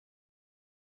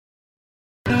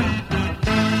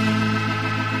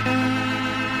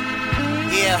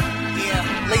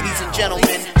gentlemen,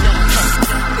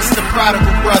 it's the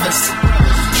Prodigal Brothers.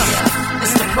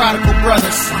 It's the Prodigal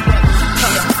Brothers.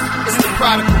 It's the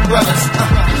Prodigal Brothers.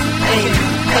 Hey,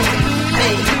 hey,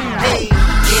 hey, hey,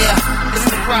 yeah, it's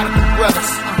the Prodigal Brothers.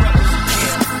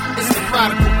 It's the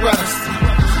Prodigal Brothers.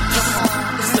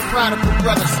 It's the Prodigal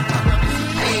Brothers.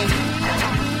 Hey,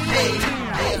 hey,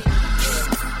 hey.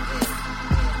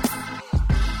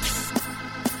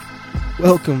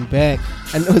 Welcome back.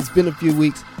 I know it's been a few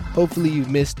weeks. Hopefully you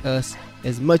missed us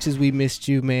as much as we missed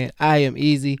you, man. I am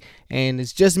Easy, and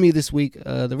it's just me this week.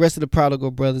 The rest of the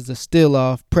Prodigal Brothers are still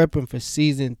off, prepping for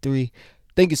season 3.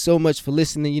 Thank you so much for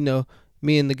listening. You know,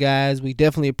 me and the guys, we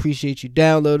definitely appreciate you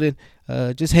downloading,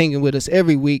 just hanging with us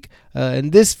every week.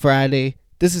 And this Friday,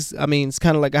 it's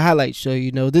kind of like a highlight show,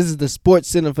 you know. This is the Sports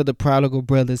Center for the Prodigal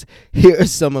Brothers. Here are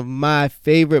some of my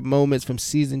favorite moments from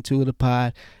season 2 of the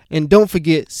pod. And don't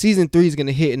forget, season 3 is going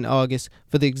to hit in August.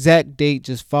 For the exact date,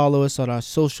 just follow us on our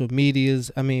social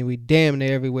medias. I mean, we damn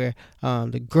near everywhere.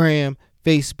 The Gram,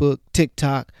 Facebook,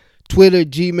 TikTok, Twitter,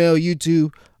 Gmail,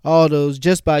 YouTube, all those,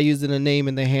 just by using the name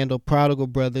and the handle Prodigal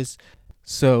Brothers.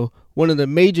 So one of the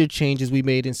major changes we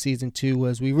made in season 2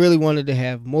 was we really wanted to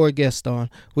have more guests on.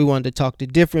 We wanted to talk to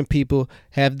different people,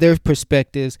 have their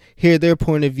perspectives, hear their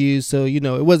point of views. So, you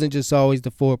know, it wasn't just always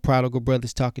the 4 Prodigal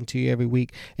Brothers talking to you every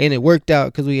week. And it worked out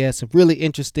because we had some really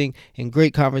interesting and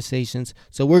great conversations.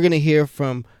 So we're going to hear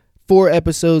from 4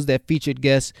 episodes that featured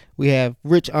guests. We have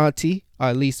Rich Auntie, or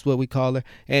at least what we call her,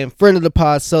 and friend of the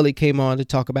pod, Sully, came on to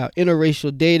talk about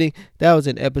interracial dating. That was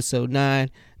in episode 9.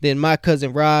 Then my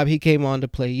cousin Rob, he came on to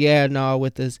play Yeah Nah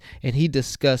with us, and he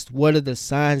discussed what are the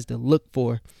signs to look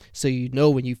for so you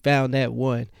know when you found that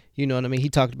one. You know what I mean? He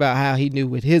talked about how he knew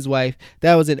with his wife.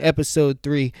 That was in episode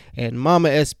 3. And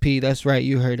Mama SP, that's right,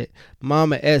 you heard it.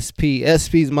 Mama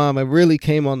SP's mama really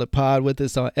came on the pod with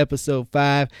us on episode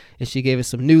 5, and she gave us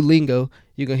some new lingo.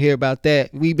 You're going to hear about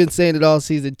that. We've been saying it all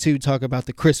season 2, talking about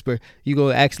the CRISPR. You're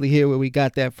going to actually hear where we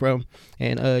got that from.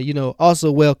 And,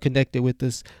 also well connected with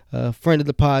this friend of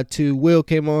the pod, too. Will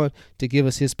came on to give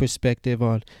us his perspective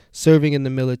on serving in the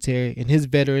military and his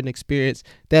veteran experience.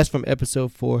 That's from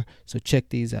episode 4, so check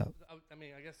these out. I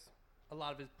mean, I guess a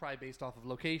lot of it's probably based off of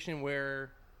location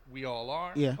where we all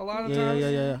are. Yeah. A lot of times.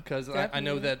 Yeah. Because I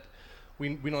know that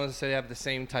we don't necessarily have the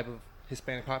same type of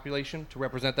Hispanic population to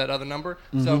represent that other number.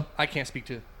 Mm-hmm. So I can't speak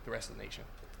to the rest of the nation.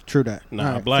 True that.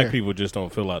 Nah, right, black people just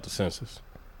don't fill out the census.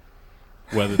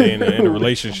 Whether they're in a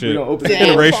relationship,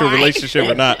 interracial relationship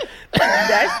or not.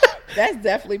 That's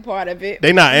definitely part of it.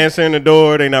 They not answering the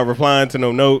door. They not replying to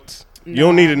no notes. No. You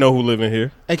don't need to know who live in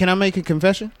here. Hey, can I make a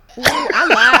confession?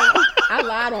 I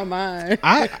lied on mine.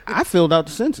 I filled out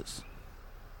the census.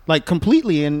 Like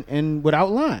completely and without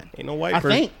lying. Ain't no white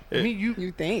person. Think. I mean,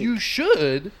 you think you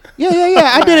should. Yeah.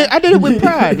 I did it with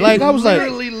pride. Like I was like,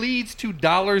 literally leads to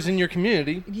dollars in your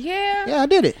community. Yeah. Yeah, I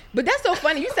did it. But that's so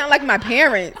funny. You sound like my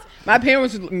parents. My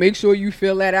parents would make sure you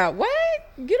fill that out. What?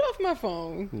 Get off my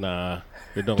phone. Nah,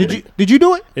 it don't. Did you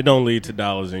do it? It don't lead to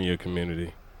dollars in your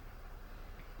community.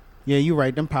 Yeah, you're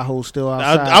right. Them potholes still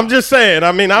outside. I'm just saying.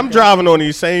 I mean, I'm driving on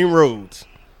these same roads.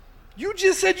 You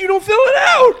just said you don't fill it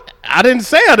out. I didn't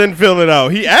say I didn't fill it out.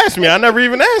 He asked me. I never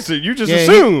even answered. You just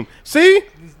assumed. See?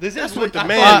 This That's is what the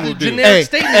man will do. Generic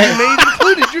statement you made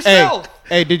included yourself.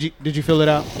 Hey, did you fill it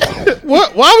out?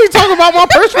 What? Why are we talking about my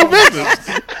personal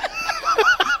business?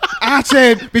 I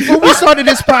said before we started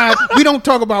this pod, we don't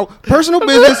talk about personal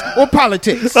business or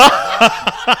politics.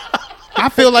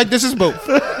 I feel like this is both.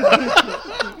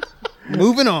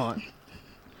 Moving on.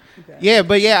 Yeah,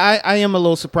 but I am a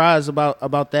little surprised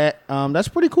about that. That's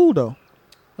pretty cool though.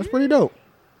 That's pretty dope.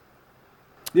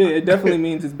 Yeah, it definitely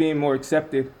means it's being more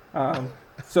accepted.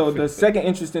 So the second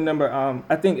interesting number,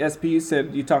 I think SP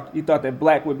said you thought that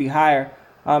black would be higher.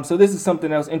 So this is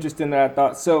something else interesting that I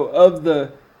thought. So of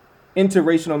the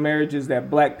interracial marriages that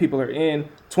black people are in,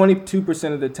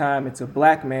 22% of the time it's a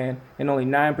black man, and only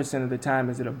 9% of the time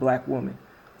is it a black woman.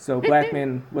 So black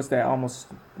men, what's that? Almost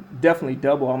definitely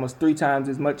double, almost 3 times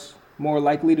as much more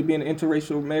likely to be in an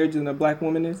interracial marriage than a black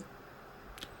woman is.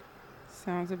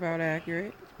 Sounds about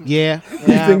accurate. Yeah. You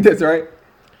think that's right?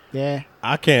 Yeah.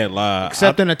 I can't lie.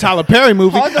 Except in a Tyler Perry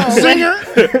movie. Hold on. Singer.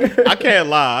 I can't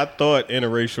lie. I thought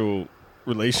interracial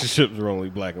relationships were only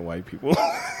black and white people.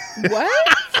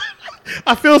 What?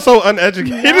 I feel so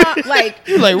uneducated. Not, like,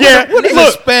 what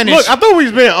is Spanish? Look, I thought we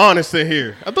was being honest in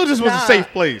here. I thought this was a safe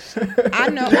place. I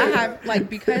know I have,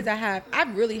 because I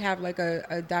really have like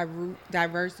a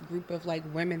diverse group of like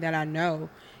women that I know.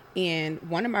 And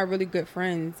one of my really good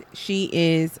friends, she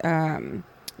is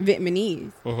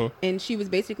Vietnamese. Uh-huh. And she was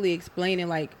basically explaining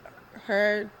like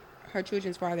her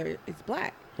children's father is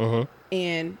black. Uh-huh.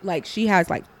 And like she has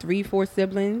like 3-4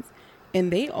 siblings.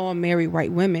 and they all marry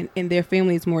white women, and their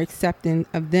family is more accepting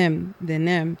of them than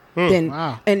them.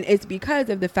 Wow. And it's because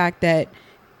of the fact that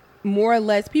more or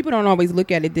less people don't always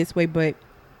look at it this way, but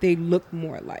they look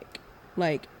more alike.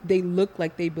 Like they look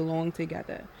like they belong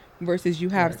together. Versus you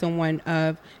have someone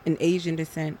of an Asian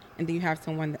descent, and then you have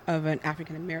someone of an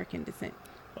African American descent.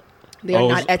 They are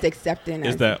not as accepting.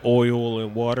 Is as that oil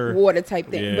and water? Water type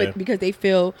thing, Yeah. but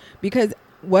because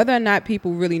whether or not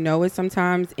people really know it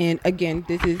sometimes, and again,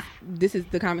 this is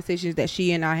the conversations that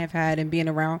she and I have had, and being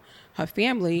around her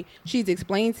family, she's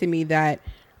explained to me that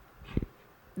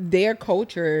their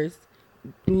cultures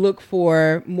look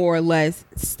for more or less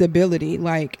stability.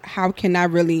 Like, how can I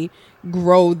really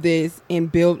grow this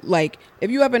and build? Like,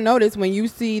 if you ever notice when you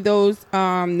see those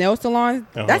nail salons,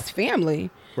 that's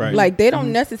family. Right. Like, they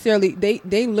don't necessarily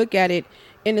they look at it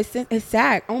in a sense. It's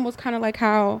sad, almost kind of like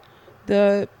how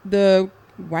the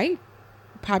white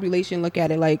population look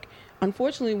at it. Like,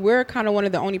 unfortunately, we're kind of one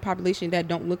of the only population that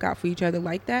don't look out for each other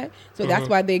like that. So that's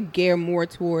why they gear more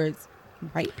towards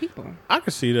white people. I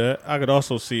could see that. I could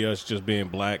also see us just being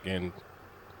black and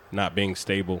not being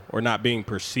stable, or not being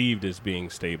perceived as being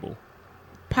stable.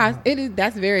 That's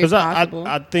very Because possible.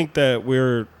 I think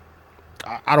that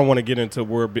I don't want to get into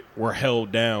we're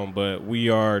held down, but we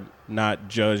are not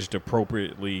judged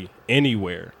appropriately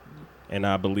anywhere. And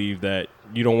I believe that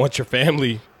you don't want your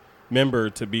family member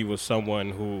to be with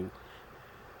someone who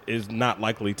is not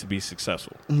likely to be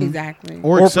successful. Exactly.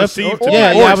 Or perceived to be.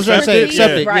 I was going to say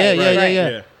accepted. accepted. Right,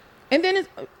 Yeah. And then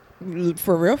it's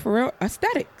for real,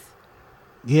 aesthetics.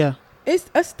 Yeah. It's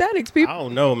aesthetics, people. I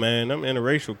don't know, man. Them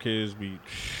interracial kids be.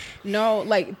 No,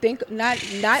 like think not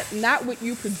what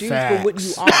you produce, Facts. but what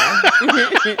you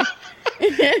are.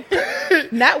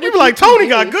 Not what You be like, Tony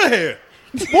got good hair.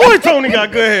 Boy, Tony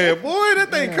got good hair. Boy, that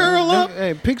thing curl up.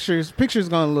 Hey, pictures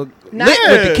gonna look Not- lit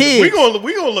with the kids. We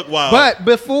gonna look wild. But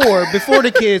before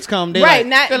the kids come, they're Right,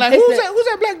 like, it's who's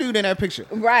that black dude in that picture?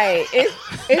 Right.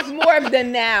 It's more of the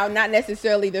now, not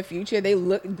necessarily the future.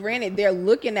 Granted, they're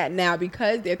looking at now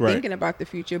because they're Right. thinking about the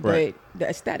future, Right. but the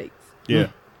aesthetics. yeah,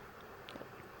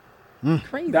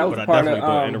 Crazy. That was but I part definitely of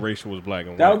thought interracial was black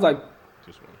and white.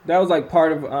 that was like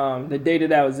part of the data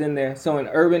that was in there. So in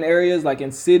urban areas, like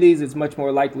in cities, it's much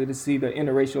more likely to see the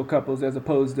interracial couples as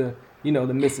opposed to, the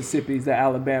Mississippis, the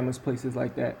Alabamas, places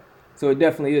like that. So it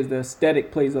definitely is. The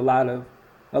aesthetic plays a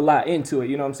lot into it.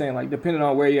 You know what I'm saying? Like, depending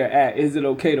on where you're at, is it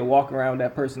okay to walk around with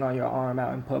that person on your arm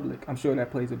out in public? I'm sure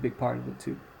that plays a big part of it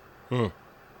too.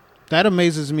 That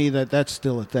amazes me that that's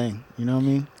still a thing. You know what I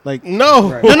mean? Like, no.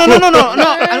 Right. no.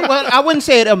 I wouldn't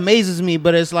say it amazes me,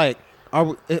 but it's like,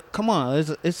 come on,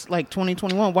 it's like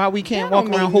 2021. Why we can't That walk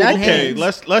don't around mean holding nothing. Okay,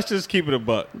 hands? let's just keep it a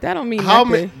buck. That don't mean How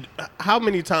nothing.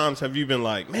 many times have you been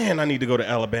like, man, I need to go to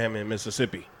Alabama and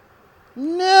Mississippi?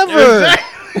 Never.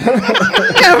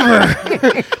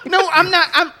 Never. No,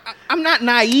 I'm not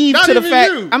naive Not to the even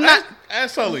fact. you. I'm not.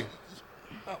 Ask Sully.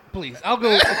 Please, I'll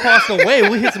go across the way.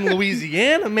 We hit some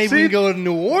Louisiana. Maybe we can go to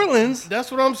New Orleans. That's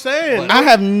what I'm saying. I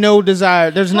have no desire.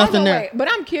 There's nothing there. But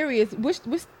I'm curious. What's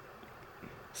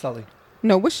Sully.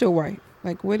 what's your wife?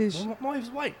 Like, what is My wife's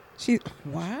white. she?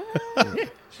 What?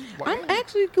 I'm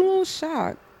actually a little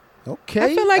shocked. Okay.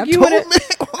 I feel like you would.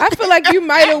 I feel like you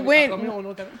might have went.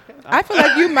 I feel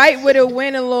like you would have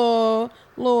went a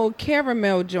little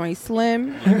caramel joint,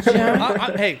 Slim Jim.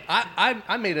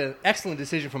 I made an excellent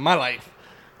decision for my life.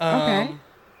 Okay.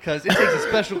 Because it takes a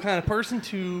special kind of person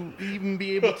to even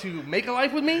be able to make a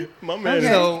life with me. My man. Okay.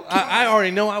 So I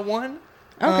already know I won.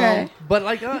 Okay. But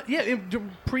like,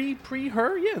 pre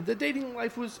her, the dating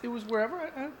life was wherever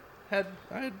I had.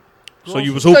 So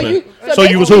you was So hooping. you- so So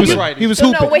you was basically hooping. He was So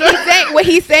hooping. no, what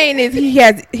he's saying is he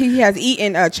has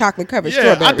eaten chocolate covered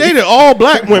Yeah, I strawberries. dated all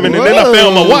black women, and then I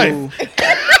found my wife.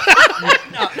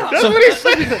 That's what he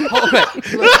said.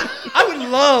 I would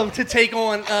love to take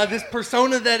on this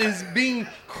persona that is being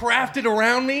crafted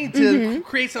around me to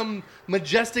create some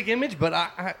majestic image, but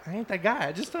I ain't that guy.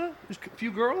 I just there's a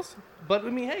few girls, but I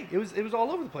mean, hey, it was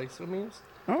all over the place. I mean, it was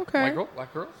Okay. white girl,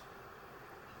 black girls,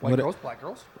 white What- girls, black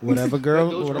girls. Whatever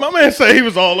girl. My man said he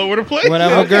was all over the place.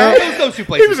 Whatever girl. Those two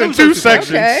places. He was in Those two places.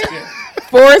 sections. Okay.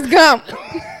 Forrest Gump.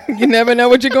 You never know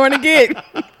what you're going to get.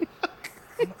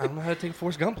 I don't know how to take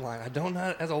Forrest Gump line. I don't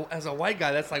know as a white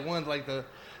guy. That's like one of like that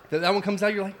one comes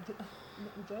out. You're like,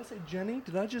 did I say Jenny?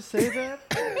 Did I just say that?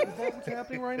 Is that what's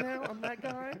happening right now? I'm that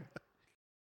guy.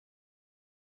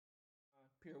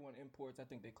 Pier 1 Imports, I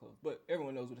think they closed. But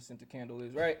everyone knows what a scented candle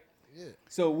is, right? Yeah.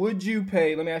 So would you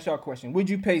pay, let me ask y'all a question. Would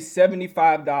you pay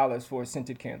 $75 for a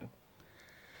scented candle?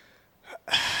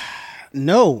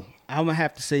 No, I'm gonna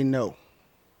have to say no.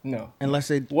 No. Unless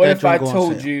they. What that if I joint go on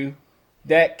told sale. you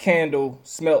that candle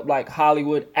smelled like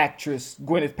Hollywood actress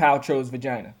Gwyneth Paltrow's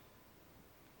vagina?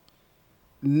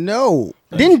 No.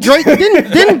 Didn't Drake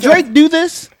do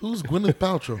this? Who's Gwyneth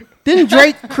Paltrow? Didn't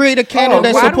Drake create a candle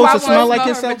that's Why supposed do to smell like her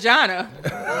himself? vagina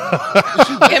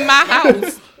in my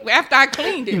house after I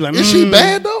cleaned it? Like, Is she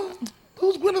bad though?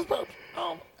 Who's Gwyneth Paltrow?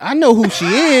 I know who she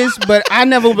is, but I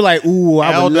never be like, ooh,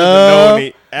 Al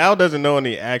doesn't know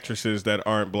any actresses that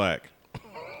aren't black.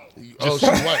 Oh, she's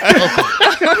white.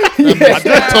 Okay. That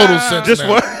makes total sense. Just now.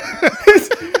 what?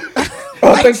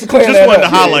 Thanks for clearing Just that wanted to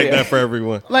up. highlight Yeah. that for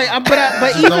everyone. Like, but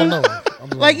I don't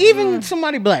know. even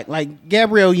somebody black, like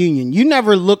Gabrielle Union, you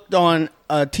never looked on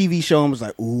a TV show and was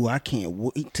like, ooh, I can't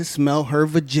wait to smell her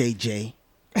vajayjay.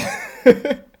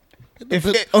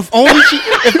 If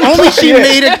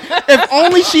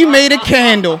only she made a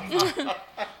candle.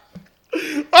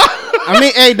 I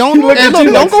mean, hey, don't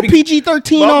go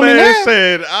PG-13 My on me man now.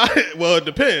 said, well, it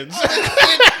depends.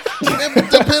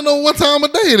 It depends on what time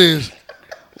of day it is.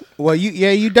 Well,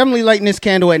 you definitely lighting this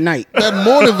candle at night. That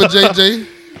morning for JJ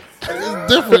is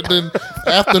different than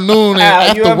afternoon and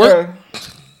after work.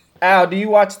 Al, do you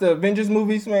watch the Avengers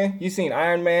movies, man? You seen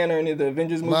Iron Man or any of the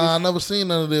Avengers movies? Nah, I never seen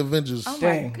none of the Avengers. Oh my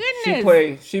Dang. goodness.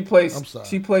 I'm sorry.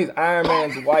 She plays Iron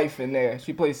Man's wife in there.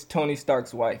 She plays Tony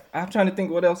Stark's wife. I'm trying to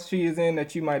think what else she is in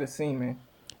that you might have seen, man.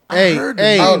 I heard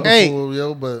the name before,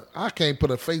 yo, but I can't put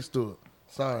a face to it.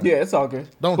 Sorry. Yeah, it's all good.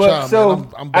 Don't try, so man.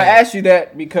 I'm I bad. asked you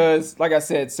that because, like I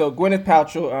said, so Gwyneth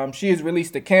Paltrow, she has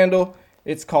released a candle.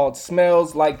 It's called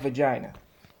Smells Like Vagina.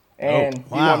 And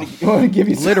wow. you want to give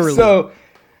you some, Literally.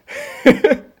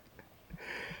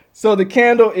 So the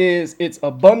candle it's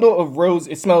a bundle of roses.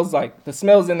 It smells like, the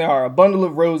smells in there are a bundle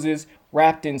of roses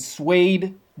wrapped in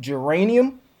suede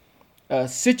geranium,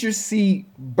 citrusy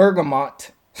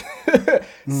bergamot,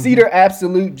 cedar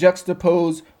absolute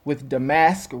juxtaposed with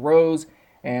damask rose,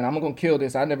 and I'm going to kill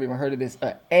this. I never even heard of this.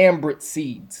 Ambrit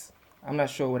seeds. I'm not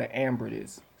sure what an ambrit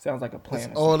is. Sounds like a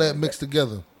plant. All that mixed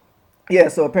together. Yeah,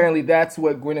 so apparently that's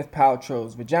what Gwyneth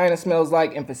Paltrow's vagina smells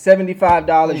like, and for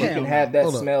 $75 you can have that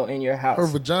Hold up. smell in your house. Her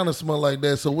vagina smell like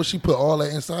that. So what she put all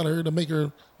that inside of her to make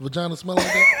her vagina smell like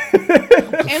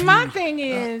that? And my thing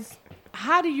is,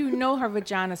 how do you know her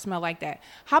vagina smell like that?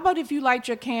 How about if you light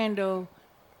your candle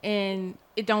and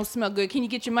it don't smell good? Can you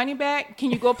get your money back? Can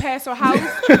you go past her house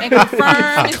and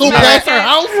confirm? it Go smell past like her that?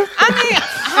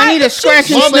 house? I need a scratch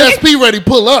and Mama sniff. SP ready,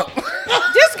 pull up.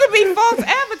 This could be false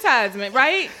advertisement,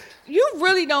 right? You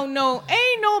really don't know.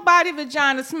 Ain't nobody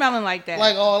vagina smelling like that.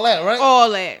 Like all that, right? all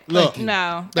that. Look,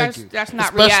 No, Thank that's you. that's not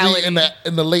Especially reality.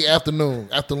 in the late afternoon,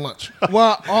 after lunch.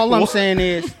 Well, all I'm saying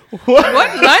is, What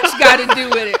lunch got to do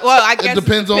with it? Well, I guess it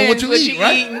depends on what you eat,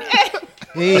 right? eating.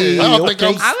 hey, I don't think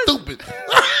okay. I'm stupid.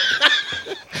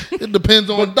 It depends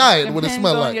on diet, what it Depends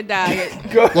smell on like. your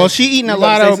diet. Well, she eating a You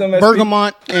lot about to of say something, SP?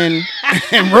 bergamot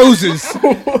and roses.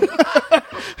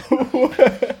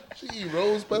 She eat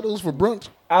rose petals for brunch.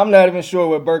 I'm not even sure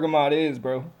what bergamot is,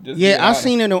 bro. Just Yeah, be I've honest.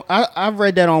 seen it. I've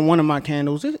read that on one of my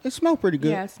candles. It smells pretty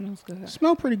good. Yeah, it smells good. It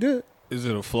smell pretty good. Is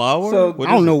it a flower? So- What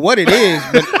I don't is know it? what it is,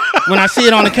 but when I see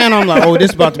it on the candle, I'm like, oh, this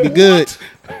is about to be good.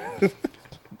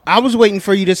 I was waiting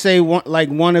for you to say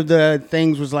one of the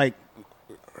things was like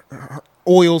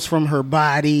oils from her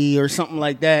body or something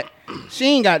like that. She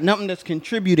ain't got nothing that's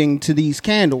contributing to these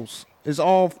candles. It's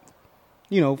all,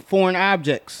 foreign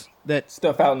objects that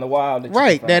stuff out in the wild. That you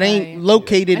right can that find. ain't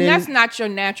located And in. that's not your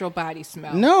natural body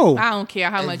smell. No. I don't care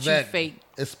how much you Exactly. fake.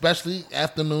 Especially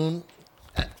afternoon.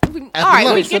 All right,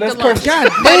 lunch. we So get that's the lunch. perfect.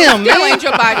 God But it damn, still man. ain't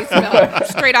your body smell.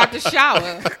 Straight out the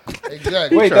shower.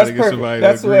 Exactly. Wait, trying that's to get perfect. somebody to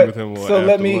That's agree what. with him on So let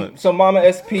after me. lunch. So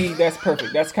Mama SP, that's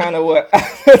perfect. That's kind of what.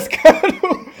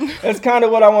 That's kind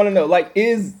of what I want to know.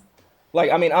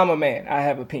 I'm a man. I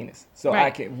have a penis, so I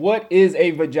Right. can. What is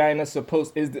a vagina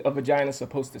supposed? Is a vagina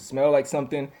supposed to smell like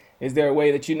something? Is there a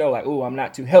way that ooh, I'm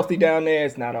not too healthy down there.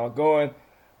 It's not all going.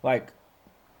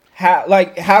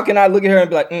 How can I look at her and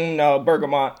be like, no,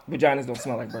 bergamot vaginas don't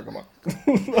smell like bergamot.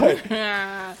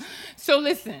 So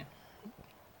listen,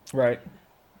 Right.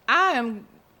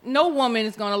 no woman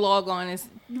is going to log on.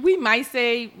 We might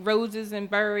say roses and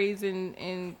berries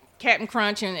and Captain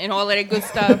Crunch and all of that good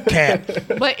stuff.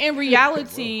 But in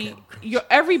reality,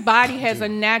 everybody has a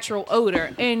natural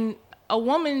odor. And a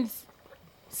woman's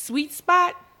sweet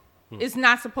spot is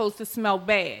not supposed to smell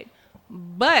bad.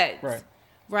 But,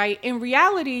 right in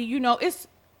reality, it's,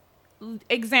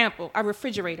 example, a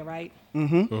refrigerator, right?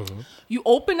 Mm-hmm. You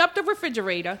open up the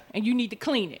refrigerator and you need to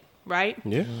clean it. Right?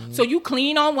 Yeah. So you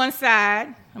clean on one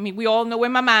side. I mean, we all know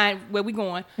in my mind where we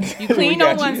going. You clean got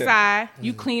on you, one yeah. side.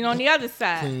 You clean on the other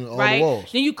side. Clean all the right? walls.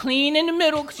 Then you clean in the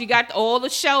middle because you got all the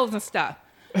shelves and stuff.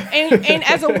 And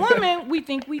as a woman, we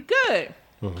think we good.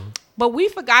 but we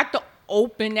forgot to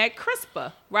open that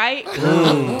crisper, right?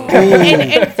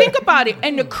 And think about it.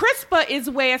 And the crisper is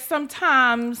where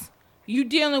sometimes you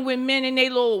dealing with men and they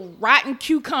little rotten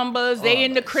cucumbers. They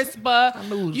in the crisper.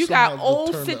 You got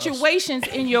old situations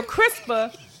in your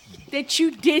crisper that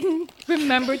you didn't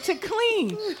remember to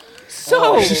clean.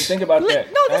 So I didn't think about that.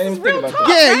 No, this is real talk.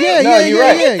 You're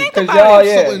right. Think Because about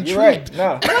y'all, it. you're right.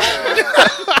 No.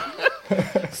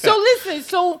 So listen,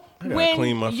 so clean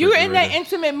when my you're in that refrigerator.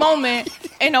 intimate moment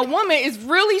and a woman is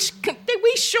really,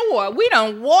 we sure we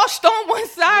done washed on one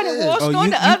side and washed on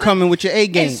you the other. coming with your A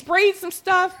game. And sprayed some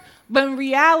stuff. But in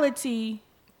reality,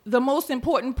 the most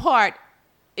important part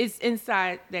is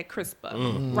inside that crisper,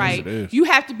 right? Yes, it is. You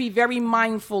have to be very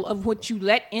mindful of what you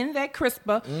let in that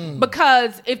crisper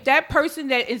because if that person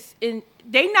that is in,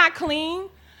 they not clean,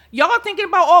 y'all thinking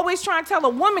about always trying to tell a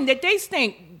woman that they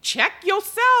stink. Check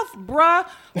yourself, bruh.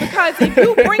 Because if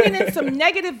you bringing in some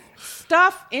negative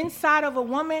stuff inside of a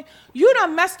woman, you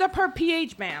done messed up her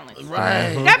pH balance.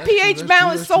 Right. That pH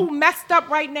balance so messed up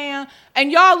right now,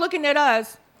 and y'all looking at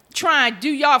us trying to do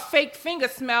y'all fake finger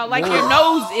smell like your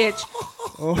nose itch.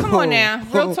 Come on now,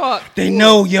 real talk. They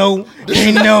know, yo.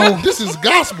 They know. This is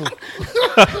gospel.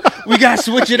 We got to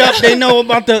switch it up. They know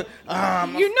about the.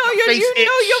 You know face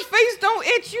your face don't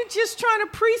itch. You just trying to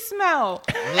pre-smell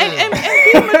and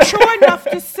be mature enough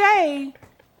to say,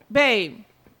 babe,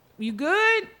 you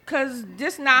good? Cause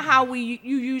this not how you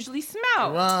usually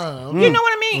smell. Right. You know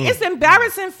what I mean? It's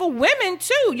embarrassing for women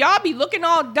too. Y'all be looking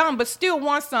all dumb, but still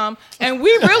want some, and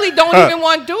we really don't even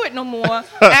want to do it no more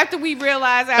after we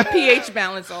realize our pH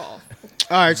balance off.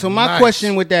 All right. So my Nice.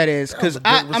 question with that is because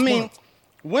That was a I good mean, response.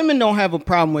 women don't have a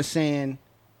problem with saying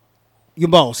your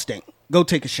balls stink. Go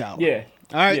take a shower. Yeah.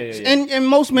 All right, Yeah. And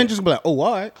most men just be like, "Oh,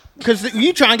 all right," because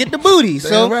you trying to get the booty.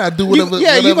 So right. Do whatever- you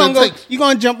whatever gonna it go. takes. You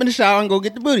gonna jump in the shower and go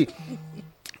get the booty.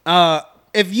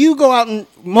 If you go out in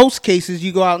most cases,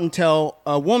 you go out and tell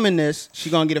a woman this, she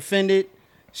gonna get offended,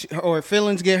 or her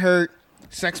feelings get hurt.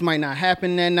 Sex might not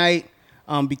happen that night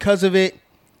because of it.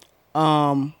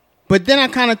 But then I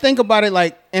kind of think about it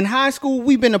like in high school,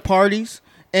 we've been to parties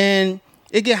and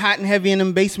it get hot and heavy in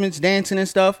them basements, dancing and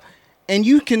stuff, and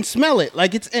you can smell it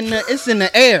like it's in the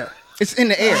air. It's in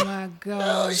the air. Oh my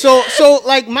god. So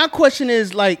like my question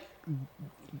is like,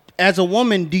 as a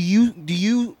woman, do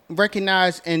you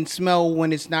recognize and smell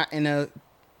when it's not in a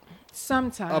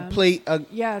Sometimes plate?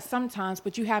 Yeah, sometimes,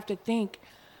 but you have to think.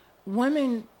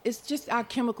 Women, it's just our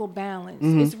chemical balance.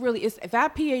 Mm-hmm. It's if our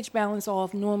pH balance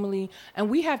off normally, and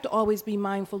we have to always be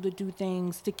mindful to do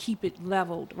things to keep it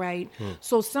leveled, right?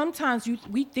 So sometimes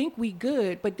we think we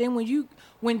good, but then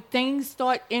when things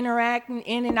start interacting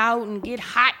in and out and get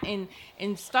hot and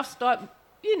stuff start,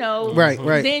 Right.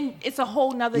 then it's a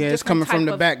whole nother. Yeah, it's different coming from type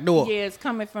the of- back door. Yeah, it's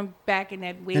coming from back in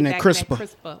that way In that back crisper. in that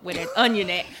crisper with that onion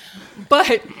at,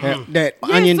 but. that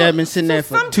Yeah, onion so- that been sitting so there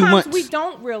for 2 sometimes months. we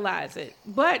don't realize it,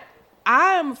 but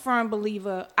I am a firm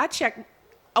believer.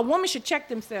 A woman should check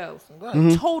themselves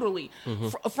totally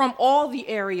from all the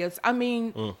areas. I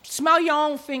mean, smell your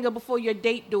own finger before your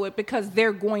date do it because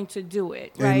they're going to do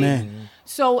it, right? Amen.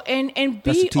 So and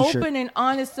That's a be t-shirt. open and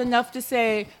honest enough to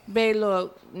say, babe,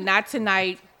 look, not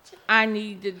tonight. I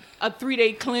need a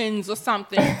 3-day cleanse or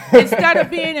something instead of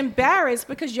being embarrassed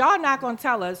because y'all not gonna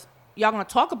tell us. Y'all gonna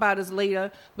talk about us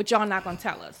later, but y'all not gonna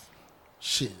tell us.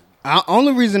 Shit.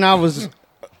 Only reason I was,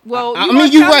 Well, I you mean,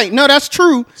 gonna you're tell- right. No, that's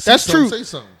true. That's Say true. something, Say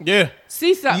something. Yeah.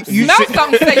 See something, You smell see-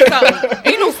 something, say something.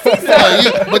 Ain't no see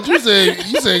something. But you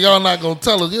said y'all not gonna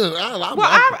tell us. Yeah, Well,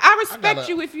 I respect gotta-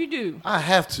 you if you do. I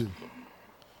have to.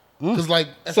 Cause like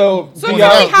So So do tell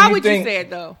y'all- me, how do would think- you say it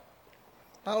though?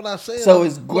 how would I say it? So I'll-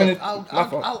 is Gwyneth- look, my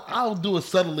fault. I'll do it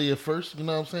subtly at first. You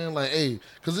know what I'm saying? Like, hey,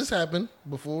 because this happened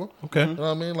before. Okay. You know what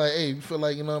I mean? Like, hey, you feel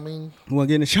like, you know what I mean? You want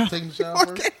to get in the shower? Taking the shower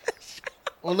first.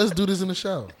 Well, let's do this in the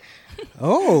shower.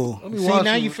 Oh, Let me see wash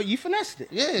now it. you finessed it.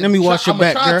 Yeah, Let me wash your I'ma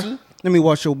back, try girl. to. Let me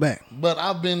wash your back. But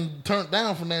I've been turned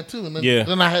down from that too. And then, Yeah.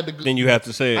 then I had to. Then you have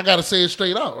to say I it. got to say it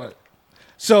straight out, right?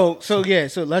 So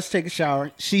let's take a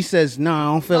shower. She says, "No, I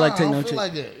don't feel like Nah, taking I no don't feel shit."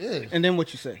 like that. Yeah. And then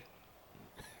what you say?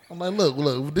 I'm like,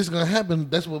 look, if this is gonna happen,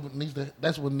 that's what needs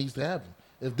to happen.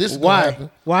 If this is gonna Why? happen,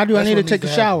 Why do I that's need to what take a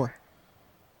needs to happen. shower?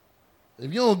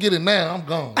 If you don't get it now, I'm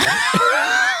gone.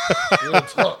 Real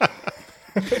talk.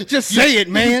 Just say it,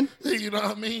 man. You know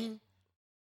what I mean?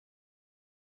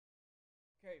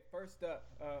 Okay, first up,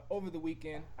 over the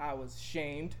weekend, I was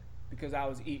shamed because I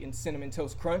was eating Cinnamon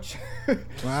Toast Crunch.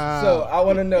 Wow. So I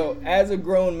want to know, as a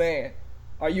grown man,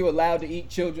 are you allowed to eat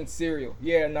children's cereal?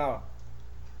 Yeah or no?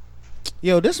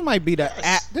 Yo, this might be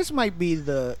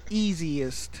the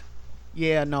easiest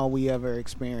we ever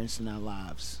experienced in our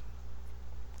lives.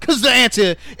 Because the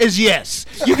answer is yes.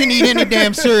 You can eat any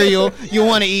damn cereal you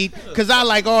want to eat. Because I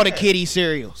like all the kiddie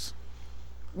cereals.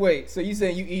 Wait, so you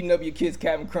saying you eating up your kids'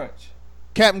 Captain Crunch?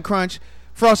 Captain Crunch,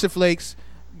 Frosted Flakes,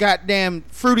 goddamn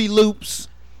Fruity Loops,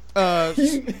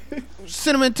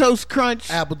 Cinnamon Toast Crunch,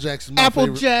 Apple Jacks is my Apple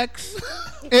favorite. Jacks.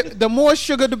 The more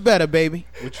sugar, the better, baby.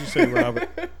 What you say, Robert?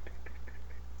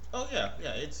 Oh yeah,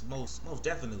 it's most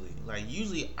definitely. Like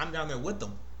usually I'm down there with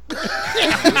them. So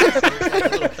it's like a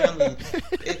little family.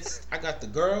 I got the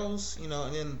girls, and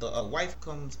then the wife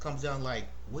comes down like,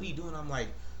 "What are you doing?" I'm like,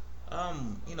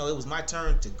 it was my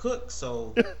turn to cook,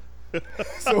 so.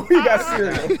 So we got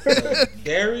cereal.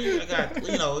 Dairy, I got,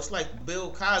 it's like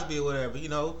Bill Cosby or whatever,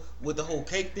 with the whole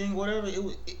cake thing, whatever.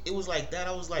 It was like that.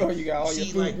 I was like, you got all your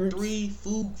food groups? 3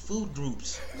 food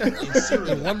groups in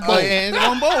cereal. One bowl. Oh, yeah, it's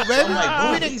one bowl, baby. So I'm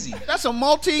like, boom, easy. That's a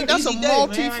Easy day, man.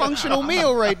 multifunctional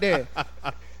meal right there.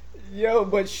 Yo,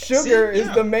 but sugar is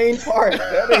the main part.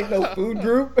 That ain't no food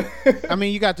group. I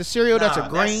mean, you got the cereal that's a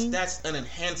grain. That's an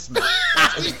enhancement.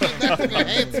 That's an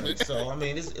enhancement. So I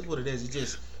mean, it's what it is. It's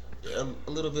just a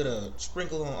little bit of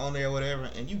sprinkle on there or whatever,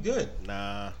 and you good.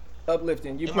 Nah.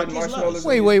 Uplifting. You And my put kids love marshmallows.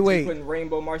 it. Wait. You putting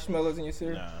rainbow marshmallows in your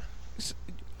cereal? Nah.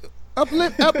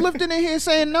 Uplifting in here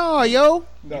saying, "No, yo."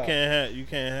 Nah. You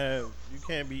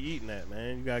can't be eating that,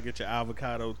 man. You gotta get your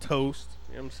avocado toast.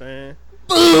 You know what I'm saying?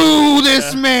 Boo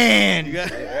this man. You got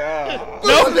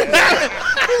Who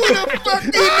the fuck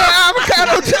eat the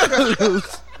avocado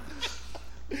toast?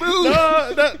 Boo.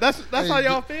 that's Hey, how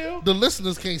y'all feel. The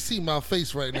listeners can't see my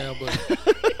face right now, but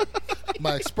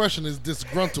my expression is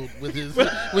disgruntled with his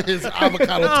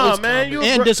avocado toast man, comment.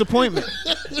 And disappointment.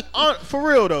 For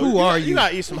real though, Who are You you?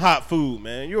 gotta eat some hot food,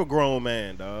 man. You're a grown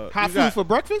man, dog. Hot You food got for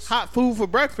breakfast? hot food for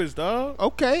breakfast, dog.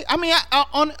 Okay. I mean,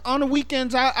 on the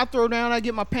weekends, I throw down. I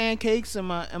get my pancakes and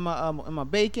my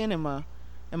bacon and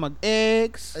my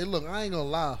eggs. Hey, look, I ain't gonna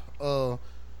lie.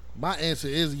 My answer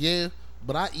is yeah,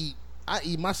 but I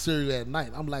eat my cereal at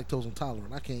night. I'm lactose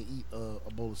intolerant. I can't eat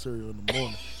a bowl of cereal in the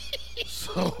morning.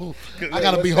 So I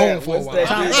gotta be home for a while.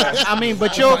 I mean,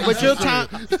 but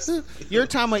your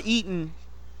time of eating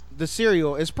the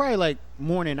cereal is probably like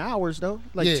morning hours though,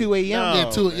 like Yeah. 2 a.m. Yeah,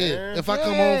 No, 2 man. yeah. If I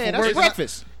come home from that's work,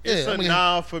 breakfast. It's Yeah, a I mean-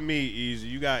 nah for me, easy.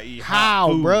 You gotta eat How,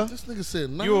 hot food. bruh? this nigga said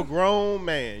no. You a grown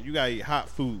man. You gotta eat hot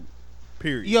food.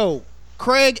 Period. Yo,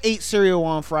 Craig ate cereal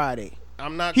on Friday.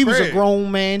 I'm not. He was a Craig. grown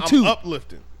man too. I'm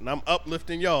uplifting, and I'm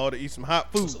uplifting y'all to eat some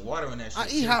hot Put food. some water in that shit. I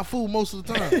eat too. hot food most of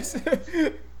the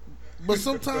time, but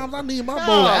sometimes I need my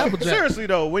bowl of Apple Jacks. Seriously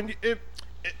though, when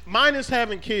minus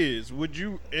having kids, would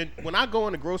you? When I go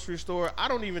in the grocery store, I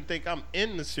don't even think I'm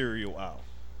in the cereal aisle.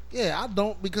 Yeah, I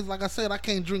don't because, like I said, I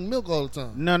can't drink milk all the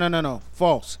time. No.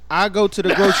 False. I go to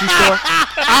the grocery store.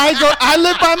 I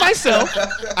live by myself.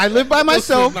 I live by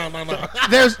myself. No.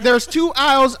 There's 2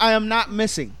 aisles I am not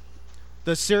missing.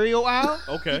 The cereal aisle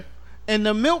Okay. and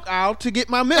the milk aisle to get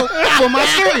my milk for my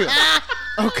cereal.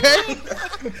 Okay?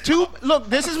 Look,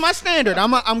 this is my standard.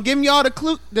 I'm giving y'all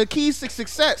the keys to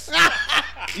success.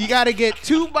 You got to get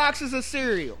 2 boxes of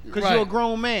cereal because you're a Right.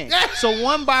 grown man. So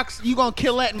 1 box, you going to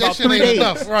kill that in That about shit 3 ain't days.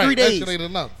 enough, right. 3 That days. shit ain't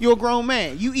enough. You're a grown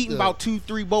man. You eating Yeah. about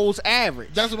 2-3 bowls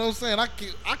average. That's what I'm saying. I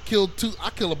kill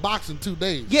a box in 2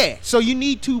 days. Yeah, so you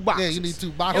need 2 boxes. Yeah, you need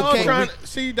 2 boxes. Y'all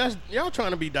Okay. y'all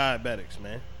trying to be diabetics,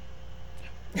 man.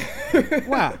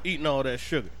 Wow. Eating all that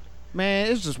sugar.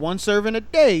 Man, it's just 1 serving a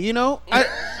day, you know?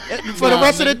 For the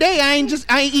rest of the day, I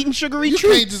ain't eating sugary You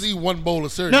treats. can't just eat 1 bowl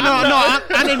of cereal. No,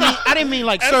 I didn't mean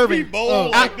like serving.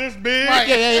 bowl like this big. Right,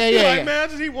 yeah. Like, man, I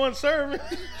just eat 1 serving.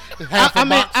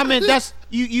 I mean that's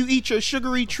you eat your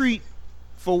sugary treat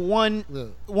for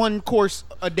one course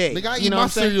a day. Nigga, I you eat know my what I'm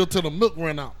saying? cereal till the milk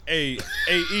run out. Hey,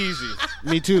 easy.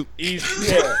 Me too. Easy.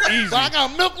 But Easy. I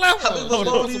got milk left. How many Hold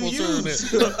on, bowls I'm do you gonna serve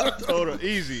use? that. Hold on,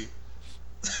 easy.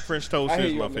 French toast I hear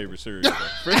is you my on that. favorite cereal.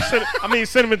 Though.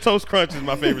 Cinnamon toast crunch is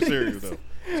my favorite cereal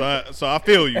though. So I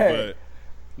feel you, Hey. but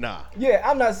nah. Yeah,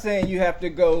 I'm not saying you have to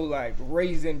go like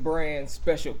Raisin Bran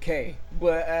Special K,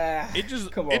 but It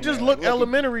just come on, man. looked Look at-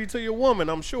 elementary to your woman,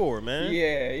 I'm sure, man.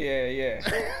 Yeah.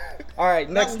 All right,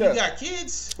 Not next when up. you got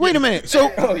kids. Wait a minute.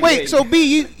 So Oh, yeah, wait, yeah. so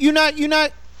B, you not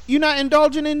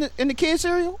indulging in the kid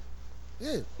cereal?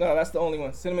 Yeah. No, that's the only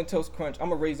one. Cinnamon Toast Crunch.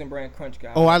 I'm a Raisin Bran Crunch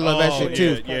guy. Oh, I love that Oh, shit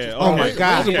too. yeah. Oh my Okay.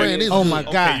 god. Raisin Bran is Oh good. my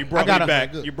Okay, god. you brought I got me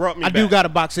back. You brought me I back. do got a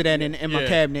box of that in my Yeah.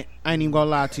 cabinet. I ain't even gonna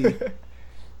lie to you.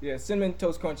 Yeah, Cinnamon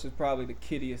Toast Crunch is probably the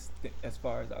kiddiest as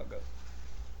far as I'll go.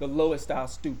 The lowest I'll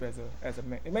stoop as a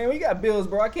man. Man, we got bills,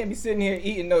 bro. I can't be sitting here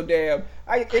eating no damn.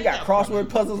 They got crossword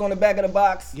puzzles on the back of the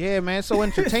box. Yeah, man, so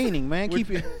entertaining, man. Keep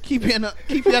you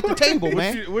at the table,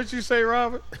 man. What you say,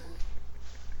 Robert?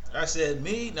 I said,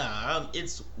 me? Nah,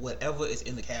 it's whatever is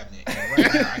in the cabinet. And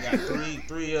right now, I got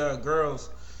three girls.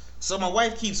 So my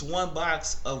wife keeps one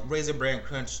box of Raisin Bran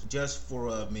Crunch just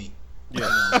for me. Yeah.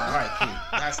 All right, cool.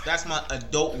 That's my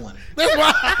adult one. That's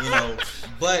right.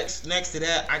 But next to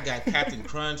that, I got Captain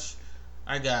Crunch.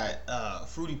 I got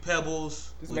Fruity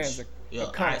Pebbles. This man's a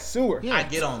connoisseur. I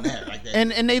get on that like that.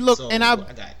 And they look. So, and I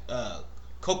got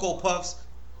Cocoa Puffs,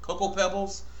 Cocoa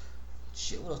Pebbles.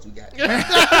 Shit, what else we got? We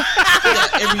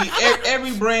got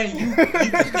every brand you can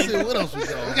think of. What else we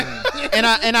got?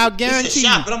 and I'll guarantee it's a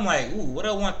shop, but I'm like, ooh, what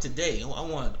I want today? I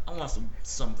want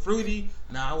some fruity.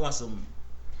 Now I want some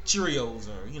Cheerios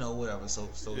or whatever. So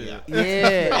yeah.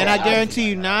 Yeah, and I guarantee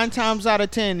you 9 times out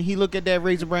of 10 he look at that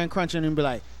Raisin Bran Crunch and be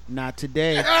like, not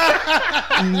today.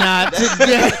 Not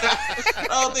today. I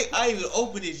don't think I even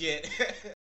opened it yet.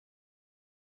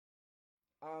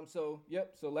 So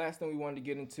last thing we wanted to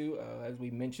get into, as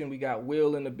we mentioned, we got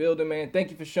Will in the building, man.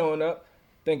 Thank you for showing up.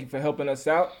 Thank you for helping us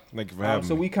out. Thank you for having me.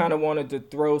 So we kind of wanted to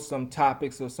throw some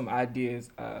topics or some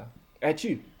ideas at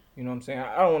you. You know what I'm saying?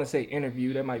 I don't want to say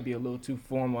interview. That might be a little too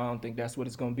formal. I don't think that's what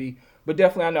it's going to be. But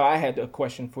definitely, I know I had a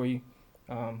question for you.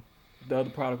 The other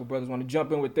Prodigal Brothers want to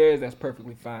jump in with theirs. That's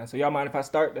perfectly fine. So y'all mind if I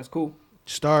start? That's cool.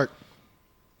 Start.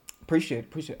 Appreciate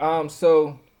it.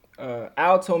 So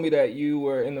Al told me that you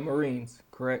were in the Marines,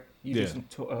 correct? You did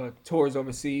some tours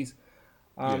overseas.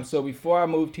 Yes. So before I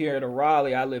moved here to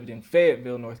Raleigh, I lived in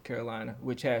Fayetteville, North Carolina,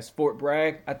 which has Fort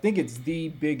Bragg. I think it's the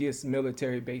biggest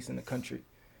military base in the country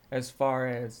as far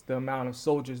as the amount of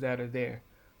soldiers that are there.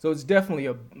 So it's definitely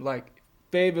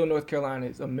Fayetteville, North Carolina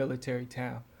is a military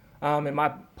town. And my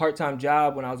part-time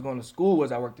job when I was going to school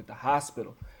was I worked at the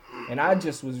hospital. And I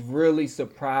just was really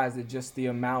surprised at just the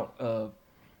amount of,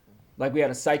 we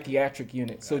had a psychiatric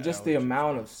unit. So just the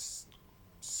amount of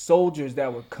soldiers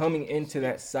that were coming into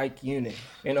that psych unit.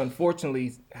 And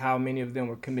unfortunately, how many of them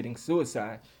were committing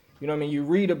suicide. You know what I mean? You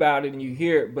read about it and you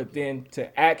hear it, but then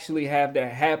to actually have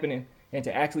that happening and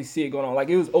to actually see it going on,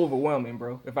 it was overwhelming,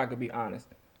 bro, if I could be honest.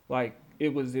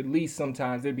 It was at least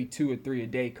sometimes there'd be 2 or 3 a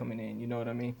day coming in, you know what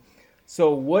I mean?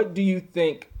 So what do you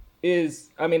think as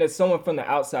someone from the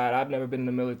outside, I've never been in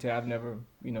the military, I've never,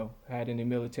 had any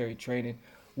military training.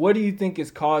 What do you think is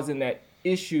causing that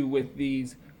issue with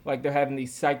these, they're having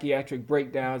these psychiatric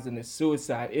breakdowns and the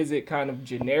suicide? Is it kind of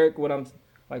generic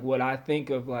what I think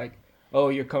of oh,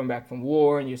 you're coming back from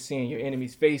war and you're seeing your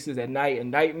enemy's faces at night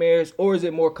and nightmares? Or is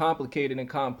it more complicated and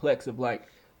complex of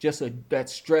that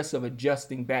stress of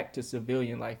adjusting back to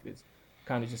civilian life is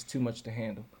kind of just too much to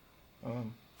handle?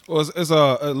 Well, it's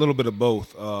a little bit of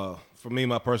both. For me,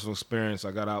 my personal experience,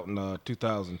 I got out in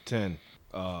 2010.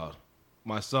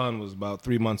 My son was about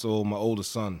 3 months old, my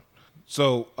oldest son.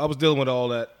 So I was dealing with all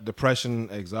that depression,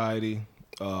 anxiety,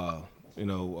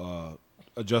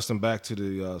 adjusting back to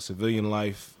the civilian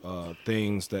life.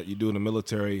 Things that you do in the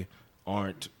military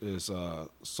aren't as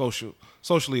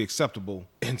socially acceptable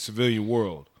in civilian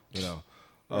world,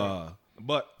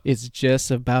 But it's just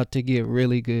about to get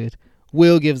really good.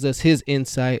 Will gives us his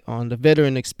insight on the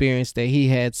veteran experience that he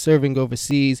had serving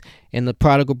overseas, and the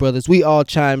Prodigal Brothers, we all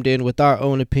chimed in with our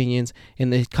own opinions,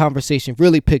 and the conversation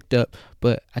really picked up,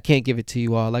 but I can't give it to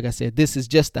you all. Like I said, this is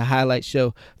just the highlight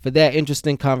show. For that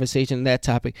interesting conversation, that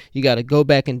topic, you got to go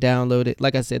back and download it.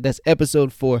 Like I said, that's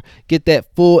episode 4. Get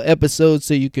that full episode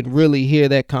so you can really hear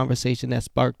that conversation that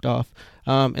sparked off.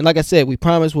 And like I said, we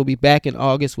promise we'll be back in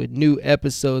August with new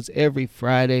episodes every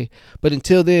Friday. But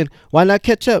until then, why not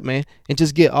catch up, man, and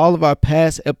just get all of our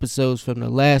past episodes from the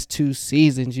last 2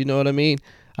 seasons, you know what I mean?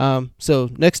 So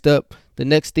next up, the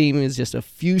next theme is just a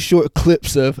few short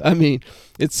clips of,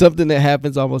 it's something that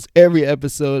happens almost every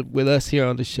episode with us here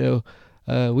on the show.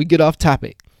 We get off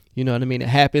topic, you know what I mean? It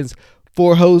happens.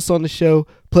 4 hosts on the show,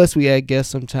 plus we add guests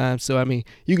sometimes. So,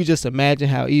 you can just imagine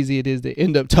how easy it is to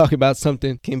end up talking about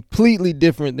something completely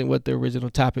different than what the original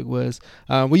topic was.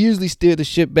 We usually steer the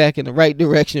ship back in the right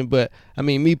direction, but,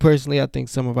 me personally, I think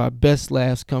some of our best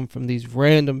laughs come from these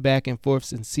random back and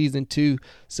forths in season 2.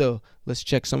 So, let's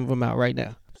check some of them out right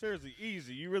now. Seriously,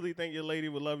 easy. You really think your lady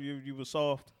would love you if you were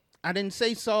soft? I didn't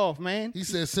say soft, man. He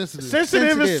said sensitive.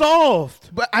 Sensitive is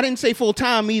soft. But I didn't say full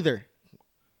time either.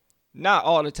 Not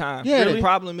all the time. Yeah, the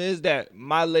problem is that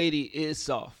my lady is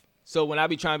soft. So when I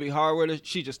be trying to be hard with her,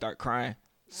 she just start crying.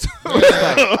 So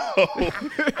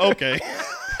okay.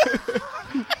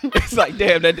 It's like,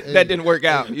 damn, that didn't work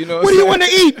out. You know what do you want to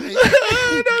eat?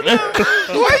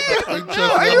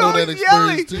 I know that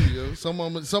experience too, yo. Some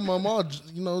of them are,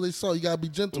 they saw you gotta be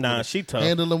gentle. Nah, with she tough.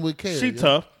 Handle them with care. She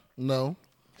tough. No.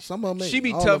 Some of them ain't. She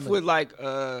be All tough of them with like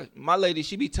my lady.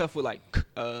 She be tough with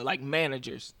like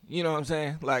managers. You know what I'm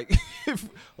saying? Like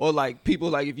or like people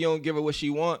like if you don't give her what she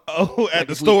want. Oh, like at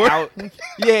the if we store. out-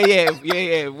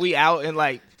 yeah. We out and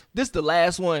like this the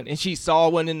last one, and she saw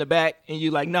one in the back, and you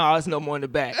like, nah, it's no more in the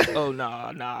back. Oh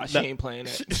nah, she ain't playing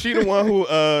that. She the one who,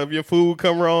 if your food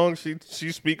come wrong, she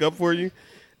speak up for you.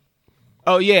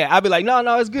 Oh yeah, I'd be like,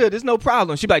 no, it's good. There's no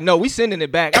problem. She'd be like, no, we sending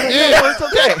it back. I'm like, yeah, well, it's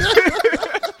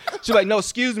okay. She's like, no,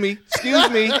 excuse me.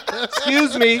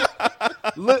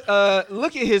 Look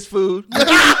at his food. Would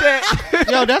you eat that?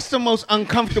 Yo, that's the most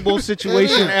uncomfortable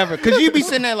situation ever. Cause you be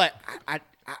sitting there like,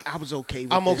 I was okay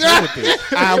with I'm this. okay with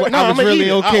this. I was I'ma really eat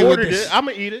it. okay I with ordered this. it. I'm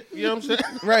gonna eat it. You know what I'm saying?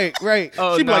 Right.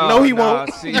 Oh, She be like, no, he nah,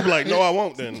 won't. see. You be like, no, I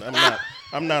won't. Then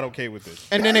I'm not okay with this.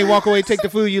 And then they walk away, take the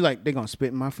food. You like, they gonna spit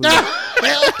in my food.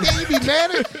 you be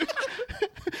mad at it?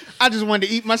 I just wanted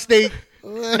to eat my steak.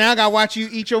 Now I gotta watch you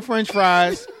eat your French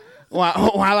fries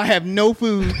while I have no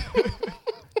food.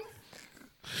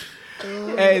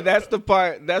 Hey, that's the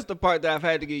part that I've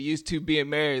had to get used to being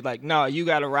married. Like, no, you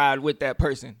gotta ride with that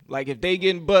person. Like, if they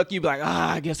getting buck, you be like,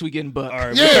 I guess we getting buck. All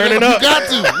right, Yeah, turn it you up. got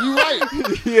to. You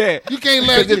right. Yeah. You can't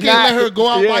let her go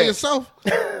out by yourself.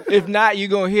 If not, you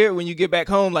gonna hear it when you get back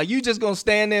home. Like, you just gonna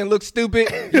stand there and look stupid.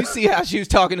 You see how she was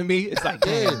talking to me? It's like,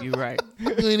 damn, you right. You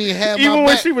ain't even have Even my when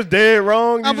back. she was dead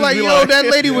wrong, you I'm just like, be yo, that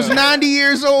lady was 90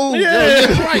 years old.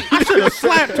 Yeah, right. I should have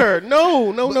slapped her.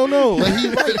 No. But he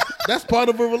right. That's part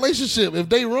of a relationship. If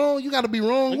they wrong, you got to be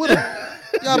wrong with them.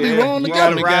 You got to be wrong You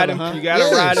together. gotta ride him. huh? You gotta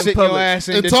Yeah, ride in Sit your public. ass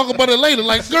in And talk about it later.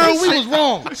 Like, girl, we was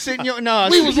wrong.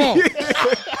 We was wrong.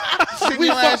 We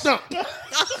fucked up.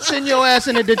 Send your ass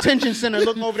in a detention center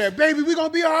looking over there. Baby, we gonna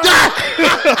be all right.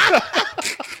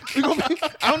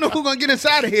 I don't know who's gonna get us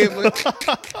out of here,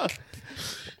 but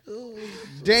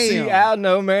damn. See, Al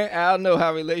know, man. Al know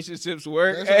how relationships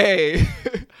work. Hey,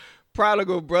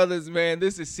 Prodigal Brothers, man.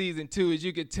 This is season 2. As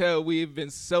you can tell, we've been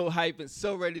so hyped and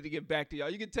so ready to get back to y'all.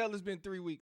 You can tell it's been 3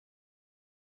 weeks.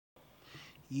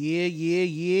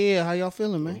 Yeah. How y'all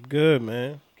feeling, man? Good,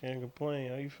 man. Can't complain.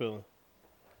 How you feeling?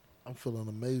 I'm feeling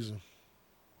amazing.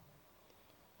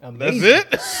 That's it?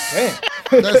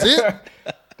 That's it?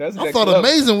 That's I next thought level.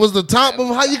 amazing was the top of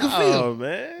how you can feel. Oh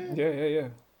man. Yeah.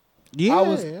 Yeah, I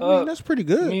was, mean, that's pretty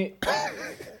good. Me-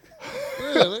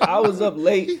 I was up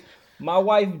late. My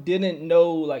wife didn't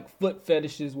know like foot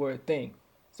fetishes were a thing,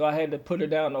 so I had to put her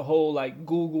down the whole like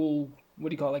Google. What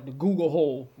do you call it? Like the Google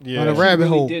hole? Yeah. On a She rabbit really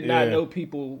hole. Did not Yeah. know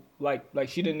people like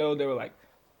she didn't know they were like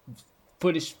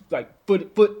footish like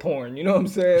foot porn. You know what I'm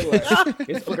saying? Like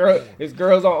it's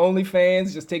girls on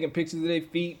OnlyFans just taking pictures of their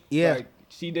feet. Yeah. Like,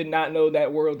 she did not know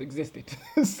that world existed.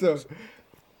 So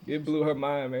it blew her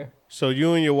mind, man. So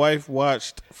you and your wife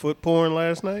watched foot porn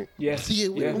last night? Yes. Yeah,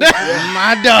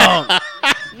 My dog.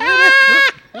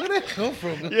 Where that come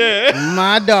from? Yeah.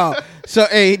 My dog. So,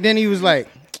 hey, then he was like,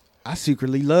 I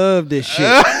secretly love this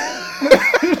shit.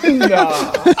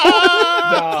 Nah.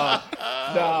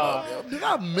 Did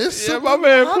I miss Yeah, something? my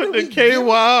man How put did the we KY get-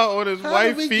 on his How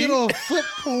wife's did we feet. get on foot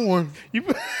porn?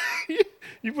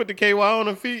 You put the KY on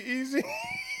her feet easy?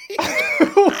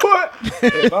 What?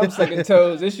 If I'm sucking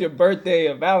toes, it's your birthday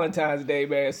or Valentine's Day,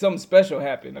 man. Something special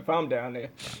happened if I'm down there.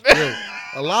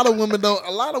 A lot of women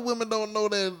don't know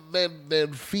that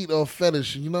feet are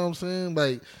fetish. You know what I'm saying?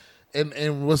 Like,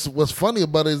 and what's funny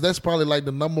about it is that's probably like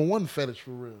the number one fetish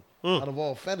for real out of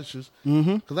all fetishes.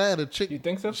 Because I had a chick. You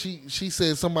think so? She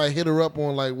said somebody hit her up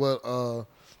on like what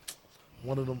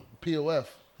one of them POF.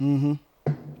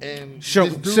 And this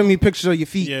dude- Send me pictures of your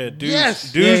feet. Yeah, dudes.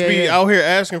 Yes. Dudes Yeah, be yeah. out here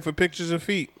asking for pictures of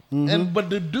feet. but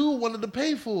the dude wanted to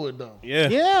pay for it though. Yeah.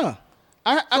 Yeah.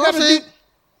 I So I gotta said,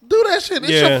 do that shit.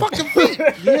 It's Yeah. your fucking feet.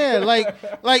 yeah, like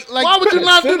Why would you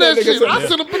not do Send that that nigga shit? some- I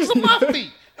sent a picture of my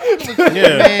feet.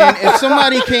 Yeah. man,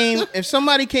 if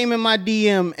somebody came in my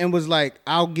DM and was like,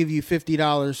 I'll give you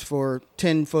 $50 for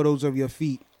 10 photos of your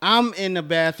feet, I'm in the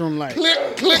bathroom like,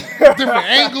 Click, different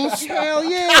angles. hell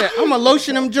yeah. I'm gonna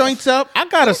lotion them joints up. I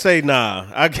gotta say nah.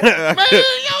 I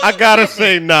gotta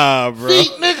say nah, bro. Feet,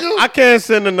 nigga. I can't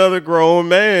send another grown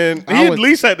man. He I at would-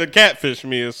 least had to catfish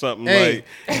me or something. Hey,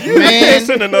 like you man. can't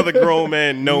send another grown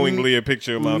man knowingly a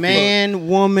picture of my feet. Man,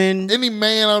 woman, Any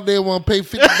man out there want to pay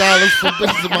 $50 for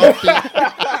pictures of my feet?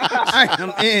 I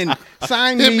am in.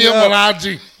 Sign Hit me up on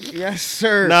IG. Yes,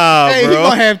 sir. Nah, hey, bro. he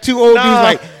gonna have two old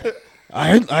Nah. dudes like,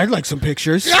 I'd like some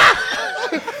pictures.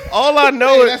 All I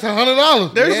know That's is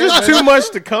 $100. there's just too much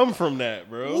to come from that,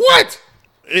 bro. What?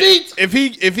 Feet?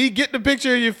 If he get the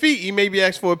picture of your feet, he maybe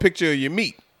ask for a picture of your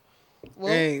meat.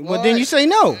 Hey, well then you say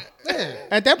no.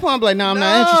 At that point, I'm like, I'm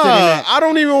not interested in that. I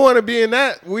don't even want to be in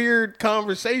that weird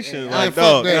conversation. I Like, fuck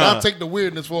dog, that. nah. I'll take the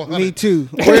weirdness for 100. Me too.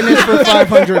 Weirdness for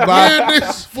 500, Bob.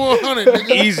 Weirdness for 100,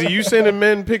 nigga. Easy. You sending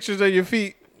men pictures of your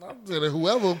feet? I'm telling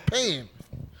whoever paying.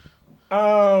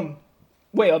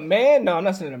 Wait, a man? No, I'm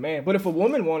not saying a man. But if a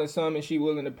woman wanted some and she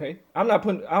willing to pay, I don't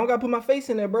gotta put my face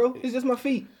in there, bro. It's just my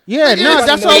feet. Yeah, no,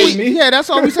 that's all that's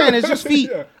all we saying. It's just feet.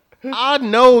 I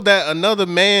know that another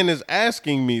man is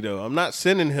asking me though. I'm not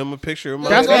sending him a picture of my.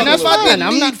 That's fine.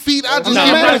 I'm not feet. I'm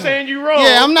not saying you wrong.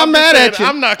 Yeah, I'm not mad at you.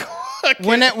 I'm not.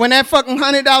 When that fucking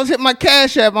 $100 hit my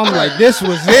Cash App, I'm like, this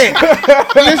was it.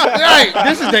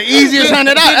 This is the easiest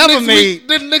 $100 I ever made.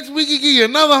 Then next week he give you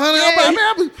another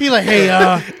 100. He like,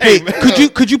 hey,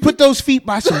 could you put those feet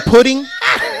by some pudding?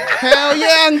 Hell yeah,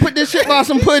 I can put this shit by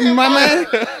some pudding, my man.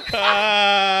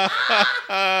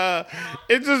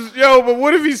 It just but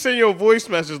what if he send you a voice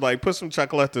message like, put some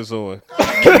chocolates on?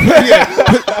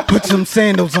 Put some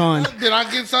sandals on. Did I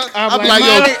get something? I'm I'm like,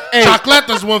 like, hey. chocolate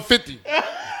is 150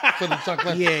 for the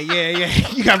chocolate. Yeah.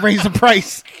 You gotta raise the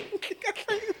price.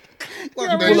 Pull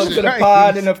up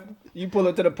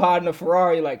to the pod in a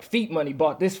Ferrari, like feet money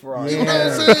bought this Ferrari. You know what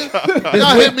I'm saying?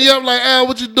 Y'all hit me up like, Al,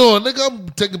 what you doing? Nigga, I'm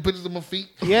taking pictures of my feet.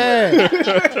 Yeah.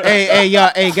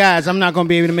 hey guys, I'm not gonna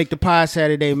be able to make the pod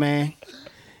Saturday, man.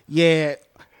 Yeah.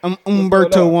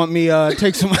 Umberto want me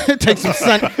take some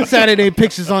Saturday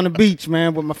pictures on the beach,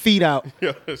 man, with my feet out.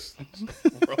 Yes.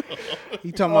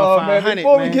 He talking about 500, man.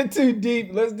 Before we get too deep,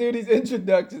 let's do these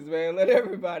introductions, man. Let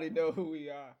everybody know who we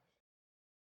are.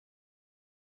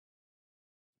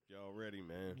 Y'all ready,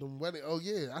 man? The wedding. Oh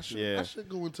yeah, I should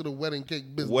go into the wedding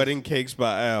cake business. Wedding cakes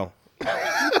by Al.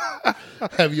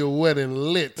 Have your wedding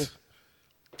lit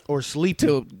or sleep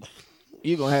till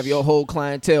you're gonna have your whole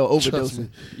clientele overdosing.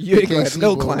 You ain't gonna have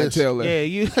no clientele left.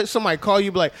 Yeah, somebody call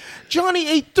you be like, Johnny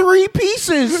ate 3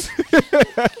 pieces.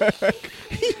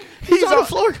 He's on the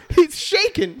floor. He's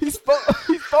shaking. He's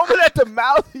foaming at the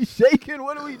mouth. He's shaking.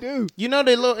 What do we do? You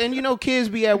know kids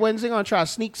be at weddings. They gonna try to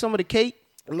sneak some of the cake.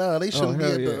 Nah, they shouldn't be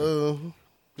at the.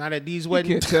 Not at these You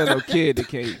weddings. can't tell no kid the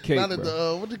cake. Not at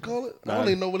the what do you call it? I don't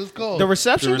even know what it's called. The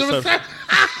reception. The reception.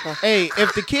 Hey,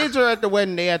 if the kids are at the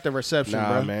wedding, they at the reception,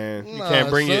 Nah, bro. man, you Nah, can't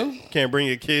bring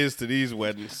your kids to these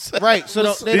weddings. Right.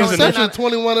 So they don't. Reception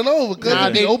 21 and over. Nah,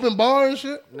 They open bar and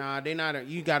shit. Nah, they not.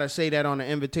 You gotta say that on the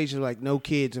invitation, like no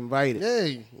kids invited.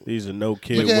 Hey, These are no you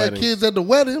kid can have weddings. kids at the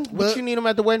wedding, What but you need them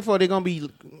at the wedding for? They're gonna be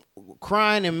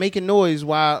crying and making noise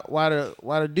while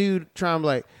the dude trying to be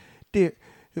like, dear,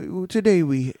 today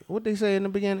what they say in the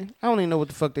beginning? I don't even know what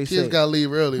the fuck they kids say. gotta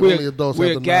leave early. Only adults We're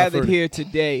after gathered 9:30. here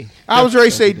today. I was ready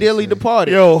to say dearly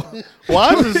departed. Yo,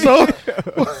 why is it so?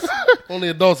 Only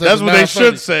adults. That's after what they 9:30.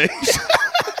 should say.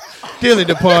 Dearly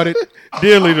departed.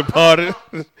 Dearly departed.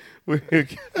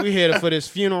 We here for this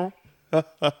funeral.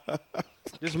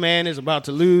 This man is about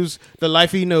to lose the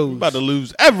life he knows. About to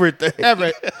lose everything.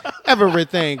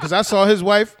 Everything. Because I saw his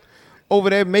wife over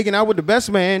there making out with the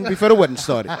best man before the wedding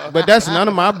started. But that's none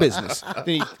of my business.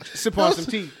 Then he sip on some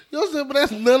tea. Yo said, but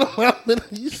that's none of my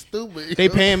business. You stupid. They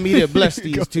paying me to bless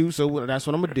these two, so that's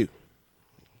what I'm gonna do.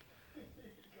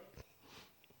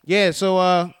 Yeah, so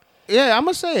I'm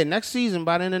gonna say it. Next season,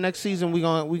 by the end of next season, we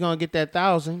gonna get that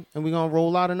 1,000 and we gonna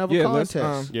roll out another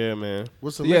contest. Yeah, man.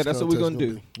 What's the Yeah, next that's what we're contest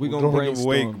gonna do. be? We're We're gonna gonna give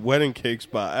away brainstorm. wedding cakes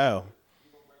by Al.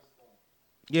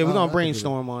 Yeah, we're I gonna can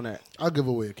brainstorm on that. I'll give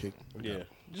away a cake. Yeah.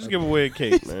 Just give away a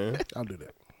cake, man. I'll do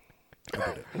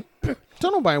that.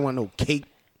 Don't nobody want no cake.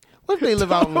 What if they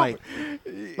live out in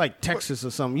like Texas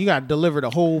or something? You gotta deliver the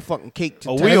whole fucking cake to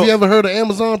Texas. Have you ever heard of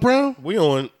Amazon Prime? We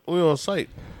on site.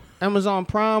 Amazon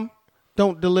Prime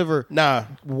don't deliver Nah.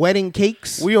 wedding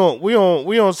cakes. We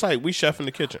on site. We chef in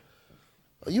the kitchen.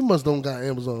 You must don't got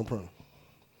Amazon Prime.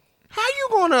 How you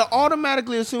gonna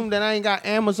automatically assume that I ain't got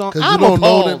Amazon? Because you I'm don't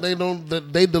know appalled.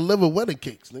 that they deliver wedding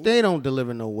cakes. Nigga. They don't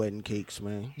deliver no wedding cakes,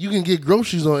 man. You can get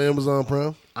groceries on Amazon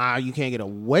Prime. You can't get a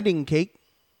wedding cake.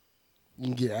 You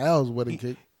can get Al's wedding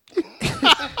cake.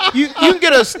 You can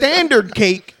get a standard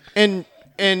cake and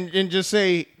just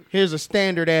say, here's a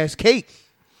standard ass cake.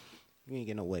 You ain't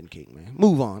get no wedding cake, man.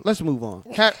 Move on. Let's move on.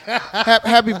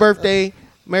 Happy birthday.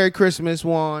 Merry Christmas,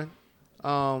 Juan.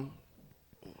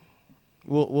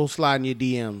 We'll slide in your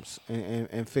DMs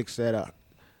and fix that up.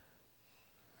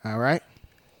 All right?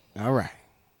 All right.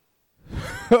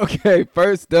 Okay,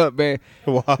 first up, man.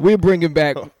 Wow. We're bringing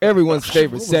back everyone's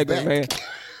favorite was segment, that? man.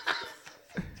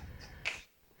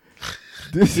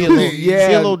 This See a little, is, yeah.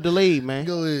 see a little delayed, man.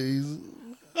 Go ahead. Easy.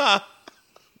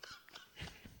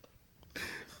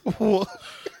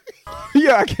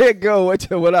 Yeah, I can't go.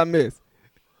 What I missed?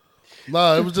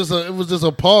 Nah, it was just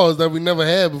a pause that we never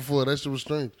had before. That shit was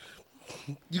strange.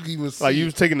 You can even see Like you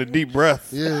was taking a deep breath.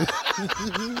 Yeah.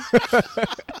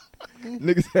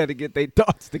 Niggas had to get their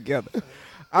thoughts together.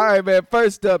 All right, man.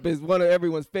 First up is one of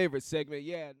everyone's favorite segment.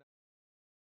 Yeah.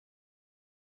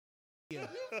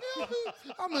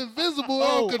 I'm invisible.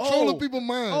 I'm controlling people's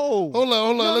mind. Oh. Hold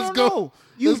on. Let's go. No.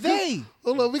 You Let's go. they.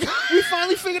 Hold on. We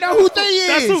finally figured out who they is.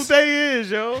 That's who they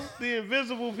is, yo. The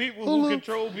invisible people Hold who on.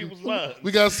 control people's minds.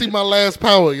 We gotta see my last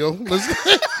power, yo.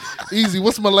 Let's easy.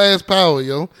 What's my last power,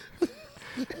 yo?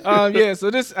 Yeah, so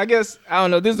this, I guess, I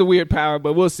don't know, this is a weird power,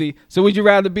 but we'll see. So would you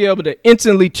rather be able to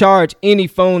instantly charge any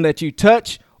phone that you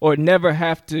touch or never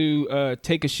have to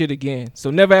take a shit again?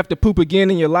 So never have to poop again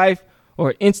in your life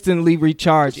or instantly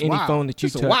recharge any Wild. phone that you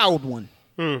It's touch? a wild one.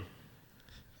 Hey,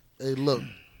 look.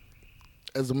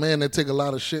 As a man that take a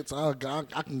lot of shits,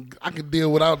 I can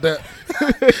deal without that.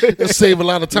 It save a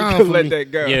lot of time You for let me.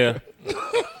 that go. Yeah.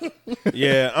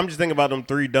 Yeah, I'm just thinking about them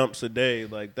 3 dumps a day.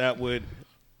 Like that would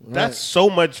that's so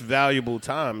much valuable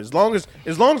time. As long as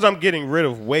I'm getting rid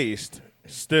of waste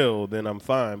still, then I'm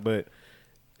fine. But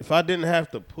if I didn't have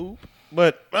to poop,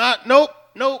 but nope,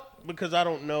 because I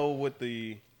don't know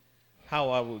how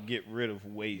I would get rid of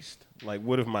waste. Like,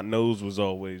 what if my nose was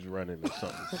always running or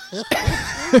something?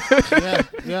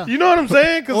 Yeah. You know what I'm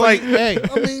saying? Because, like, Hey,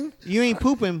 I mean, you ain't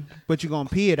pooping, but you gonna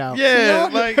pee it out. yeah,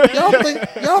 like,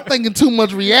 y'all thinking too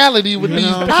much reality with You these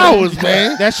know what I'm powers, saying?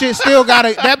 man. That shit still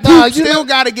gotta. That Nah, poop you still know-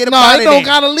 gotta get up No, out it of don't there.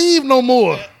 gotta leave no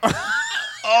more.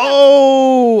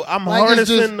 oh, I'm Like, it's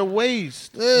harnessing just- the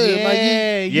waste. Yeah, like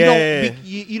Yeah, you Yeah. don't.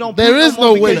 You don't. There poop is more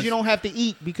no because waste. you don't have to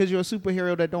eat because you're a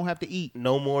superhero that don't have to eat.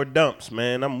 No more dumps,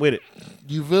 man. I'm with it.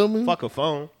 you feel me? Fuck a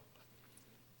phone.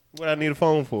 What I need a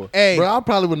phone for? Hey, Bro, I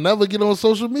probably would never get on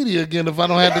social media again if I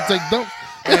don't have to take dumps.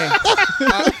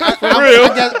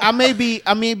 I guess I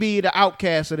may be the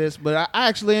outcast of this, but I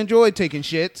actually enjoy taking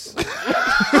shits.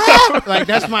 Like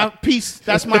that's my piece.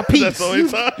 That's my piece. That's all you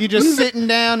talk. You just sitting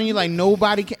down and you're like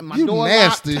nobody can. My You door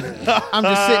nasty. locked. I'm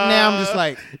just sitting there. I'm just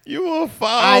like You a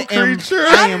foul I creature.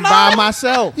 am by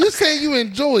myself. You say you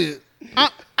enjoy it.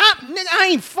 Nigga, I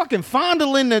ain't fucking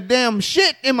fondling the damn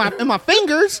shit in my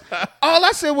fingers. All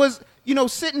I said was,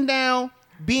 sitting down,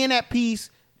 being at peace.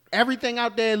 Everything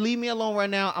out there, leave me alone right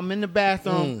now. I'm in the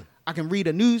bathroom. I can read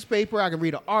a newspaper. I can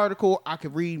read an article. I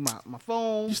can read my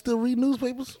phone. You still read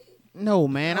newspapers? No,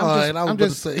 man. All right, I was I'm about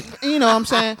just to say. You know what I'm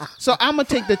saying? So I'm gonna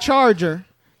take the charger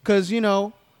because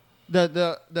the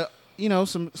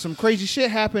some crazy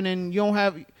shit happen and you don't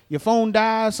have your phone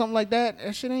dies, something like that.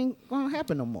 That shit ain't gonna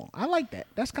happen no more. I like that.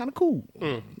 That's kind of cool.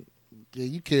 Yeah,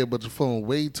 you care about your phone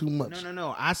way too much.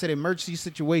 No. I said emergency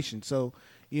situation. So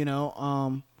He's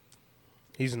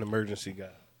an emergency guy.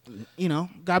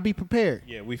 gotta be prepared.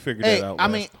 Yeah, we figured Hey, that out. I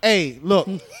last mean, hey, look,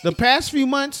 the past few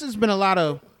months has been a lot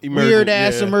of Emergent, weird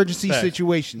ass yeah. emergency Facts.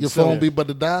 situations. Your So, phone be about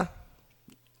to die?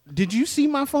 did you see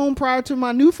my phone prior to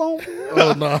my new phone?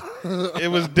 Oh, no. it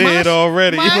was dead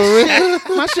already.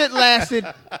 My shit lasted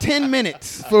 10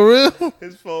 minutes. For real?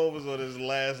 His phone was on his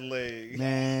last leg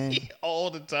Man. all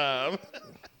the time.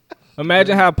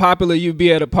 Imagine how popular you'd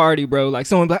be at a party, bro. Like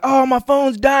someone be like, "Oh, my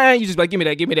phone's dying." You just be like,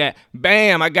 "Give me that."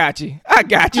 Bam, I got you,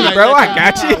 bro. I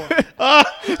got you.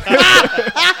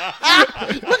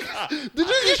 Did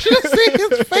you should have seen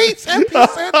his face after he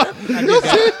said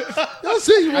that? You'll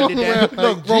see you I walking did around that.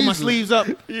 like Look, roll my Jesus. sleeves up.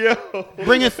 Yo,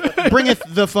 Bringeth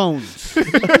the phones.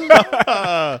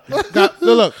 God,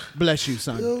 look, bless you,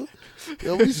 son.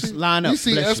 Yo, we see, line up, we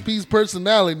see bless SP's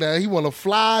personality now. He want to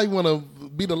fly. He want to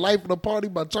be the life of the party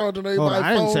by charging Hold everybody's on, I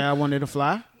didn't phone. say I wanted to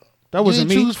fly. That You wasn't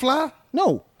didn't me. choose fly?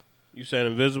 No, you said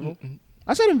invisible?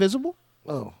 I said invisible.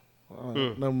 Oh,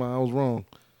 never mind. I was wrong.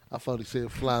 I thought he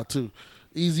said fly too.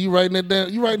 Easy, you writing that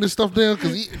down? You writing this stuff down?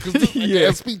 Because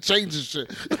SP changes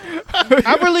shit.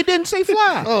 I really didn't say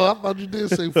fly. Oh, I thought you did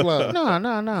say fly.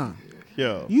 No.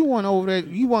 Yo. You want over there?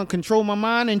 You want to control my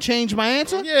mind and change my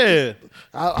answer? Yeah.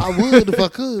 I would if I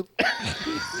could.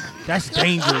 That's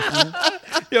dangerous. Man.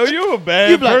 Yo, you're a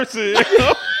bad be like- person.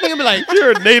 Nigga be like,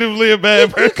 You're natively a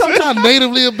bad person. I'm not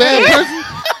natively a bad person.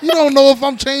 You don't know if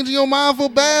I'm changing your mind for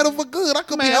bad or for good. I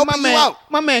could be man, helping you out.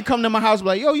 my man come to my house, be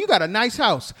like, yo, you got a nice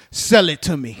house. Sell it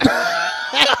to me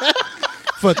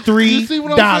for You see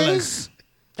what I'm saying? $3.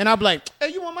 And I'll be like, hey,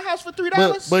 you want my house for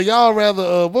 $3? But y'all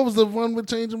rather what was the one with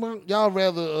changing mind? Y'all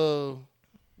rather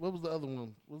what was the other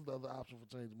one? What was the other option for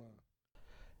changing mind?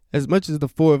 As much as the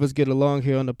four of us get along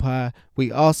here on the pod, we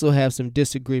also have some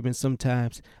disagreements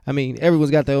sometimes. I mean,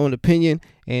 everyone's got their own opinion,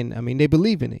 and I mean, they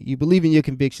believe in it. You believe in your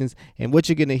convictions, and what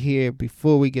you're going to hear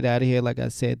before we get out of here, like I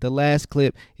said, the last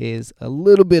clip is a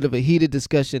little bit of a heated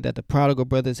discussion that the Prodigal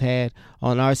Brothers had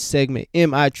on our segment,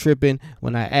 Am I Trippin',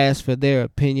 when I asked for their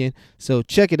opinion. So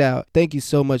check it out. Thank you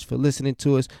so much for listening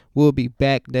to us. We'll be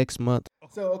back next month.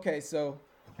 So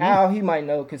Al, he might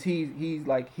know because he's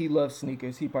like, he loves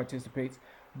sneakers. He participates.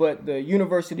 But the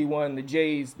university one, the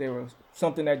Jays, there was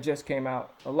something that just came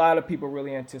out. A lot of people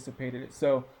really anticipated it.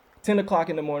 So 10 o'clock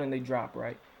in the morning, they drop,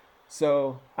 right?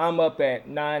 So I'm up at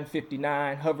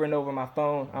 9:59, hovering over my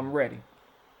phone. I'm ready.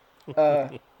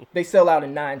 They sell out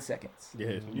in 9 seconds.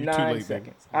 Yeah, you 9 too late,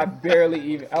 seconds. I barely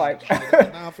even,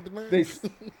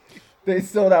 they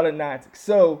sold out in 9 seconds.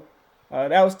 So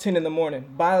that was 10 in the morning.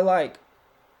 By like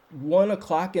 1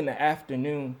 o'clock in the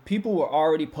afternoon, people were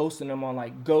already posting them on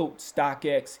like GOAT,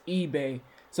 StockX, eBay.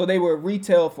 So they were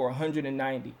retail for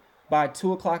 $190. By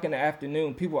 2 o'clock in the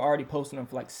afternoon, people were already posting them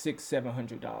for like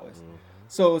 $600-$700.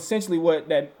 So essentially, what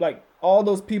that, like, all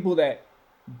those people that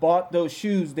bought those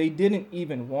shoes, they didn't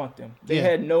even want them. They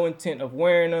had no intent of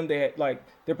wearing them. They had, like,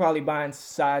 they're probably buying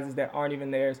sizes that aren't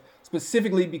even theirs,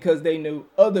 specifically because they knew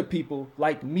other people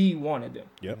like me wanted them.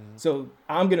 Yep. So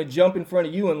I'm gonna jump in front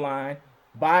of you in line,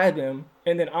 buy them,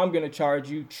 and then I'm gonna charge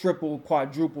you triple,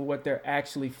 quadruple what they're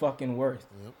actually fucking worth,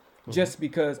 just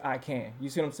because I can. You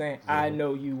see what I'm saying? I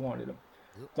know you wanted them.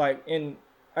 Like, and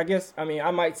I guess, I mean,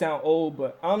 I might sound old,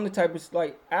 but I'm the type of,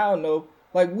 like, I don't know,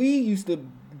 like, we used to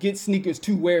get sneakers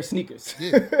to wear sneakers.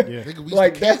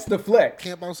 Like, that's the flex.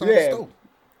 Camp outside the store.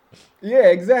 Yeah,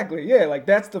 exactly. Yeah, like,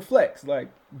 that's the flex. Like,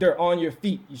 they're on your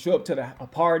feet. You show up to a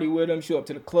party with them, show up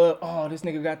to the club. Oh, this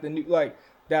nigga got the new, like,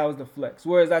 that was the flex.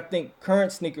 Whereas I think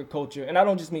current sneaker culture, and I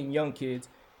don't just mean young kids,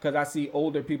 because I see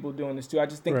older people doing this too. I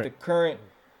just think the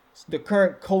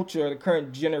current culture, the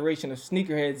current generation of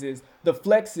sneakerheads is, the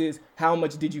flex is, how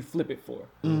much did you flip it for?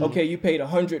 Okay, you paid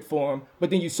 $100 for them, but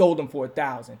then you sold them for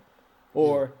 $1,000.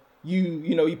 Or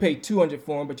you paid $200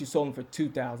 for them, but you sold them for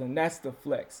 $2,000. That's the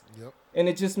flex. And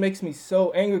it just makes me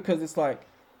so angry because it's like,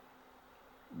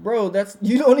 bro,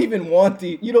 you don't even want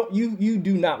you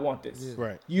do not want this.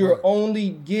 Right. You're only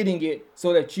getting it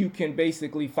so that you can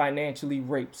basically financially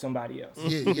rape somebody else.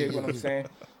 You get what I'm saying?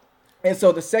 And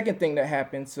so the second thing that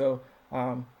happened, so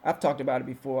I've talked about it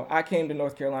before. I came to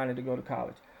North Carolina to go to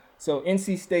college. So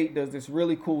NC State does this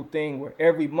really cool thing where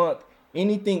every month,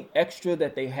 anything extra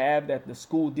that they have that the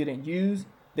school didn't use,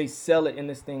 they sell it in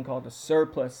this thing called the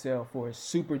surplus sale for a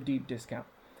super deep discount.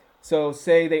 So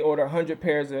say they order 100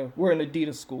 pairs of, we're an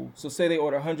Adidas school, so say they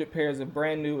order 100 pairs of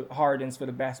brand new Hardens for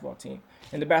the basketball team,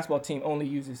 and the basketball team only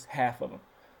uses half of them.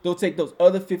 They'll take those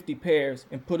other 50 pairs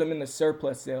and put them in the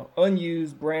surplus sale,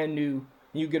 unused, brand new,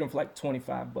 and you get them for like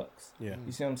 $25. Yeah.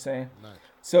 You see what I'm saying? Nice.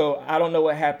 So I don't know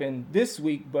what happened this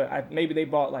week, but maybe they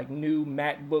bought like new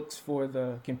MacBooks for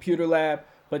the computer lab,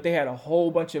 but they had a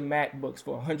whole bunch of MacBooks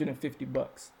for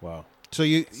 $150. Wow. So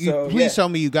you please tell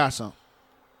me you got some.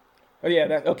 Oh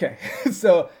yeah, okay.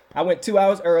 So I went 2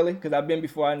 hours early because I've been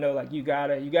before. I know, like, you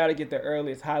gotta get there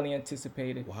early. It's highly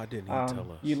anticipated. Why didn't you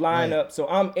tell us? You line up. So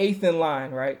I'm 8th in line,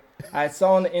 right? I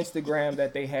saw on the Instagram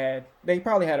that they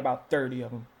probably had about 30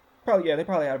 of them. They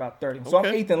probably had about 30. So I'm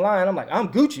 8th in line. I'm like, I'm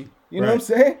Gucci. You know what I'm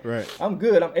saying? Right. I'm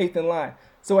good. I'm 8th in line.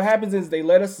 So what happens is they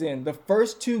let us in. The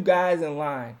first two guys in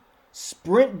line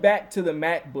sprint back to the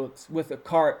MacBooks with a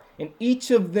cart, and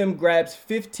each of them grabs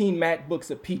 15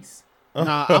 MacBooks apiece.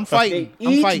 Nah, I'm fighting. They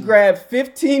each grabbed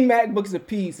 15 MacBooks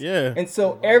apiece. Yeah. And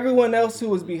so everyone else who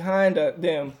was behind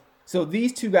them, so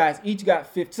these two guys each got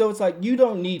 15. So it's like, you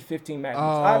don't need 15 MacBooks.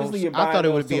 Obviously, you're buying I thought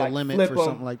it would those be to, a like, limit flip for them.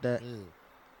 something like that.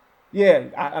 Yeah,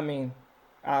 I mean,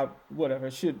 whatever.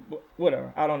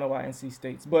 Whatever. I don't know why NC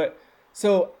State's. But,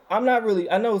 so I'm not really,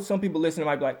 I know some people listening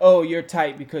might be like, oh, you're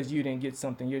tight because you didn't get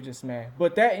something. You're just mad.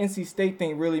 But that NC State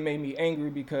thing really made me angry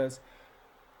because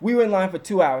we were in line for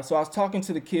 2 hours. So I was talking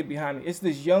to the kid behind me. It's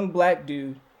this young black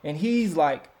dude, and he's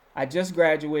like, I just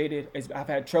graduated. I've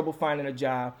had trouble finding a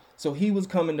job. So he was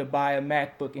coming to buy a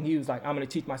MacBook, and he was like, I'm going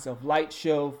to teach myself Light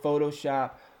Show,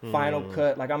 Photoshop, Final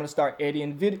Cut. Like, I'm going to start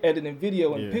editing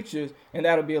video and pictures, and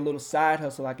that'll be a little side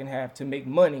hustle I can have to make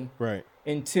money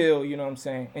until, you know what I'm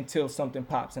saying, until something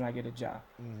pops and I get a job.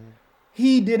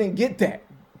 He didn't get that.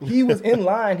 He was in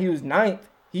line. He was 9th.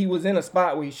 He was in a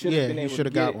spot where he should have been able to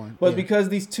get it. One. But because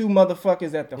these two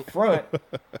motherfuckers at the front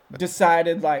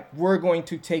decided, like, we're going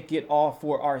to take it all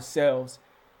for ourselves.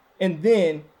 And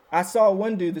then I saw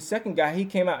one dude, the second guy, he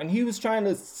came out and he was trying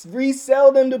to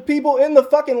resell them to people in the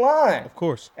fucking line. Of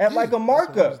course. At like a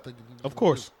markup. Of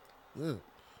course. Yeah.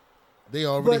 They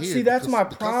already But here see, that's because my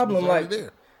the problem. customer's already Like,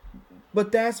 there.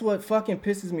 But that's what fucking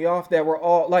pisses me off, that we're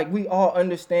all like, we all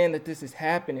understand that this is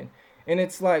happening. And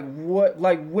it's like, what,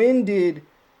 like, when did,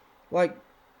 like,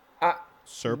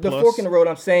 Surplus. the fork in the road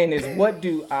I'm saying is, what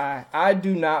do I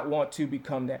do not want to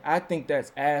become that. I think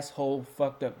that's asshole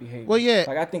fucked up behavior. Well, yeah.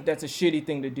 Like, I think that's a shitty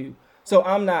thing to do. So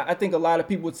I think a lot of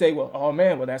people would say, well, oh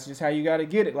man, well, that's just how you got to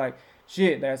get it. Like,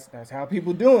 shit, that's how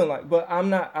people doing. Like, but I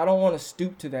don't want to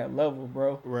stoop to that level,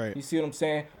 bro. Right. You see what I'm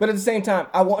saying? But at the same time,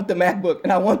 I want the MacBook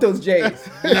and I want those J's.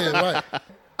 Yeah,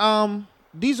 right.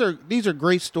 These are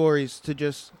great stories to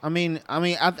just. I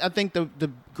think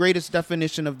the greatest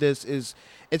definition of this is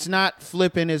it's not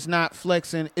flipping, it's not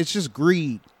flexing, it's just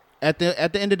greed. At the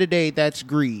end of the day, that's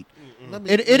greed.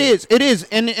 It is,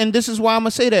 and this is why I'm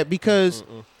gonna say that, because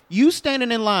you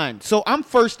standing in line. So I'm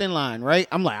first in line, right?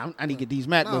 I'm like, I need to get these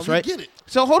MacBooks, right? Get it.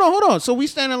 So hold on. So we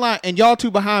stand in line, and y'all two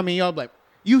behind me. Y'all like,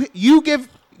 you give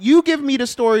me the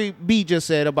story B just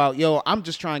said about, yo, I'm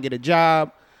just trying to get a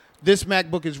job. This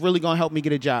MacBook is really gonna help me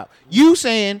get a job. You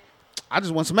saying, I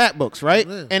just want some MacBooks, right?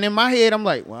 Yeah. And in my head, I'm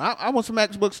like, well, I want some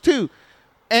MacBooks too,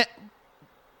 and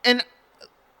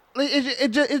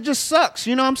it just sucks.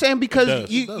 You know what I'm saying? Because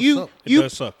it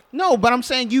does suck. No, but I'm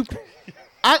saying you.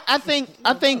 I think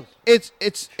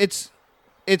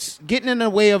it's getting in the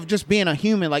way of just being a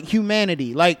human, like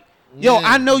humanity. Like, yo,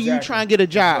 I know you trying to get a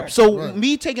job. So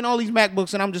me taking all these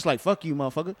MacBooks and I'm just like, fuck you,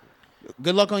 motherfucker.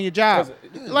 Good luck on your job.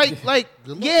 It's good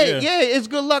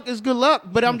luck. It's good luck.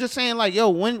 But I'm just saying, like, yo,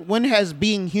 when has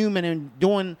being human and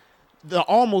doing the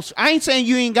almost, I ain't saying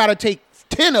you ain't got to take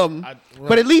 10 of them,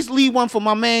 but at least leave one for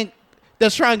my man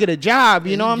that's trying to get a job.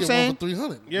 You know what I'm saying? One for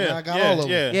 300. Yeah, I got all of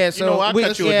them. Yeah, so I'll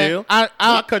cut you a deal.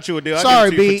 I'll cut you a deal. Sorry, I'll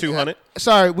give it to you B. for 200.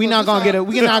 Sorry, we're not gonna get a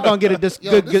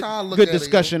good it,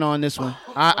 discussion on this one.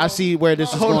 I see where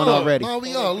this is going already. No,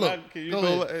 we are.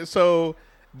 Look. So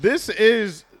this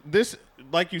is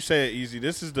like you said, Easy.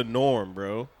 This is the norm,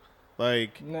 bro.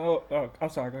 Like, no, I'm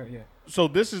sorry. Go ahead. Yeah. So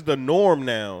this is the norm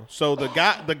now. So the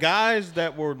guys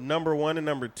that were number 1 and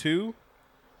number 2,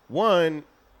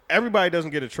 everybody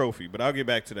doesn't get a trophy, but I'll get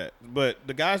back to that. But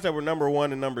the guys that were number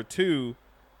 1 and number 2,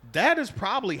 that is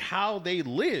probably how they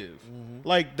live. Mm-hmm.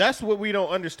 Like, that's what we don't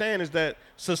understand, is that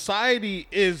society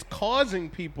is causing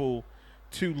people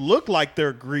to look like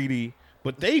they're greedy,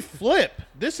 but they flip.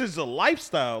 This is a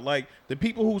lifestyle. Like, the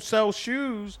people who sell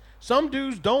shoes, some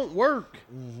dudes don't work.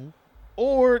 Mm-hmm.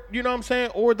 Or, you know what I'm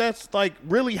saying? Or that's, like,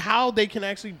 really how they can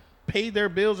actually pay their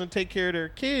bills and take care of their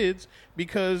kids,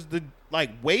 because the,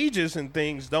 like, wages and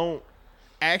things don't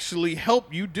actually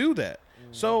help you do that.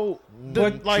 So,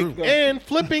 and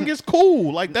flipping is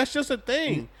cool. Like, that's just a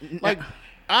thing. Like,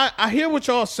 I hear what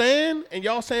y'all saying, and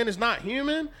y'all saying it's not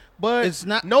human, but it's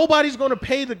not. Nobody's going to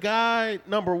pay the guy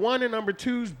number 1 and number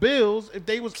 2's bills if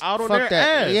they was out on their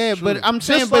ass. Yeah, True. but I'm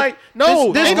saying, just but like,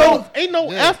 no, ain't no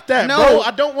F that, bro.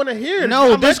 I don't want to hear it.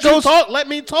 No, this goes. Let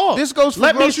me talk. This goes for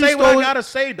let me say what I gotta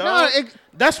say, dog.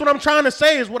 That's what I'm trying to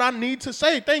say. Is what I need to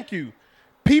say. Thank you.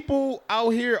 People out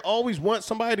here always want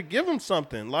somebody to give them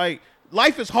something. Like,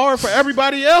 life is hard for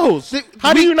everybody else.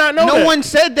 How do you not know that? No one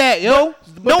said that, yo.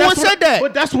 No one said that.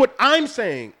 But that's what I'm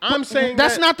saying. I'm saying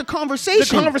that's not the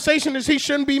conversation. The conversation is he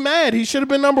shouldn't be mad. He should have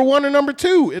been number 1 and number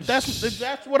 2. If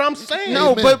that's what I'm saying.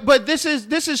 No, but this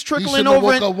is trickling over.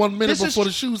 Woke up 1 minute before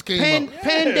the shoes came out.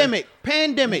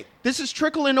 Pandemic. This is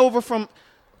trickling over from.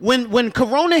 When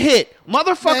Corona hit,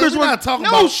 motherfuckers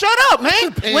were shut up,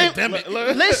 man.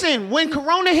 Listen, when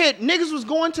Corona hit, niggas was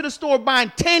going to the store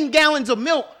buying 10 gallons of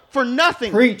milk for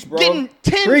nothing. Preach, bro. Getting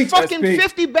 10 fucking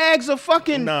 50 bags of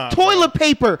fucking toilet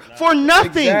paper for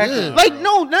nothing. Exactly. Like,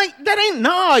 no, that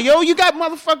ain't yo. You got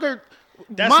motherfucker.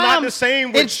 That's not the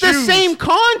same with it's shoes. The same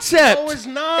concept. No, it's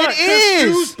not. It is.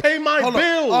 Shoes pay my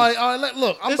bills. All right,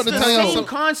 look. I'm going to tell you something. It's the same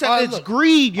concept. It's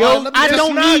greed, yo. I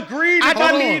don't need greed.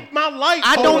 I need my life.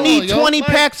 I don't need 20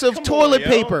 packs of toilet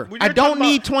paper. I don't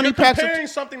need 20 packs of. Comparing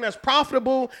something that's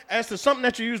profitable as to something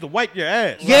that you use to wipe your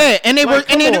ass. Yeah, and they were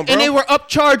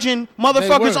upcharging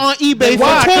motherfuckers on eBay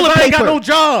for toilet paper. I ain't got no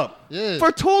job. Yeah.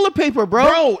 For toilet paper,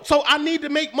 bro. So I need to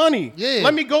make money. Yeah.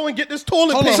 Let me go and get this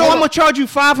toilet paper. So I'm gonna charge you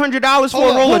 $500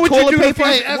 for a roll of toilet paper.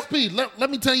 Hey, SP, let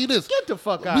me tell you this. Get the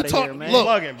fuck out of here, man. Look,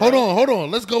 hold on.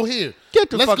 Let's go here. Get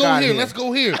the fuck out of here. Let's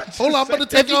go here. Hold on, I'm gonna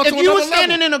take y'all to another you were level.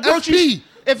 standing in a grocery.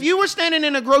 If you were standing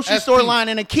in a grocery store line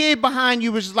and a kid behind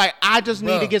you was just like, I just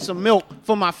need to get some milk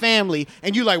for my family,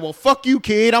 and you like, well, fuck you,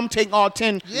 kid. I'm taking all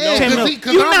 10 milk.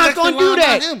 You're not going to do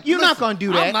that. You're not going to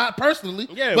do that. I'm not personally.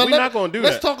 Yeah, we're not going to do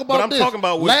that. Let's talk about this. Talking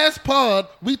about last pod,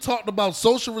 we talked about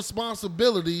social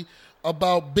responsibility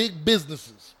about big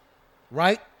businesses,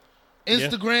 right?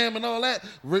 Instagram and all that.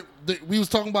 We was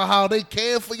talking about how they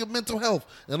care for your mental health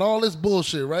and all this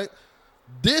bullshit, right?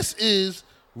 This is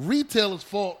retailers'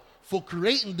 fault for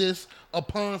creating this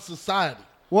upon society.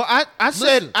 Well, I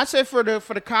said for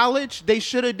the college they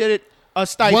should have did it a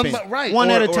stipend,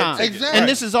 one at a time. Exactly. And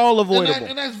this is all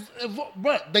avoidable.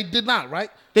 But they did not, right?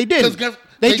 They did.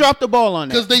 They dropped the ball on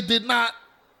that because they did not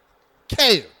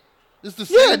care. It's the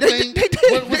same thing.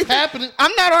 What's happening?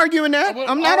 I'm not arguing that.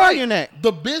 I'm not arguing that.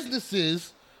 The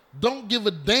businesses don't give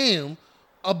a damn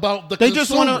about the They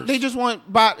consumers. just want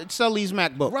to sell these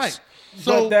MacBooks. Right.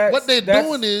 So what they're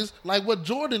doing is like what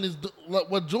Jordan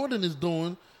is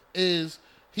doing is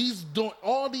he's doing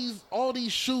all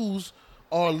these shoes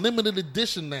are limited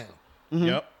edition now. Mm-hmm.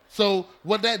 Yep. So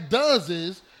what that does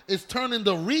is it's turning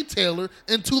the retailer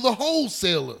into the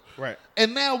wholesaler. Right.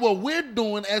 And now what we're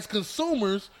doing as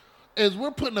consumers is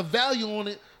we're putting a value on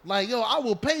it. Like, yo, I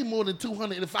will pay more than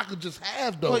 $200 if I could just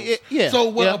have those. Well, yeah. So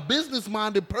what a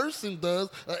business-minded person does,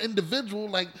 an individual,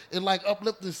 like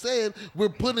Uplifting said, we're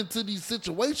put into these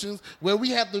situations where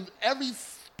we have to. Every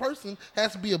person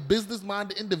has to be a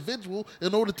business-minded individual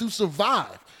in order to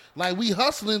survive. Like we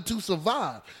hustling to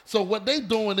survive. So what they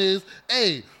doing is,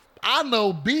 hey, I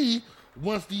know B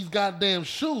wants these goddamn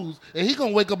shoes, and he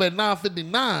gonna wake up at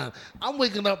 9:59. I'm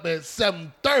waking up at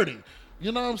 7:30.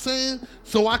 You know what I'm saying?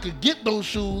 So I could get those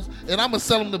shoes, and I'm gonna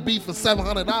sell them to B for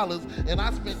 $700, and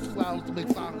I spent 2 hours to make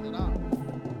 $500.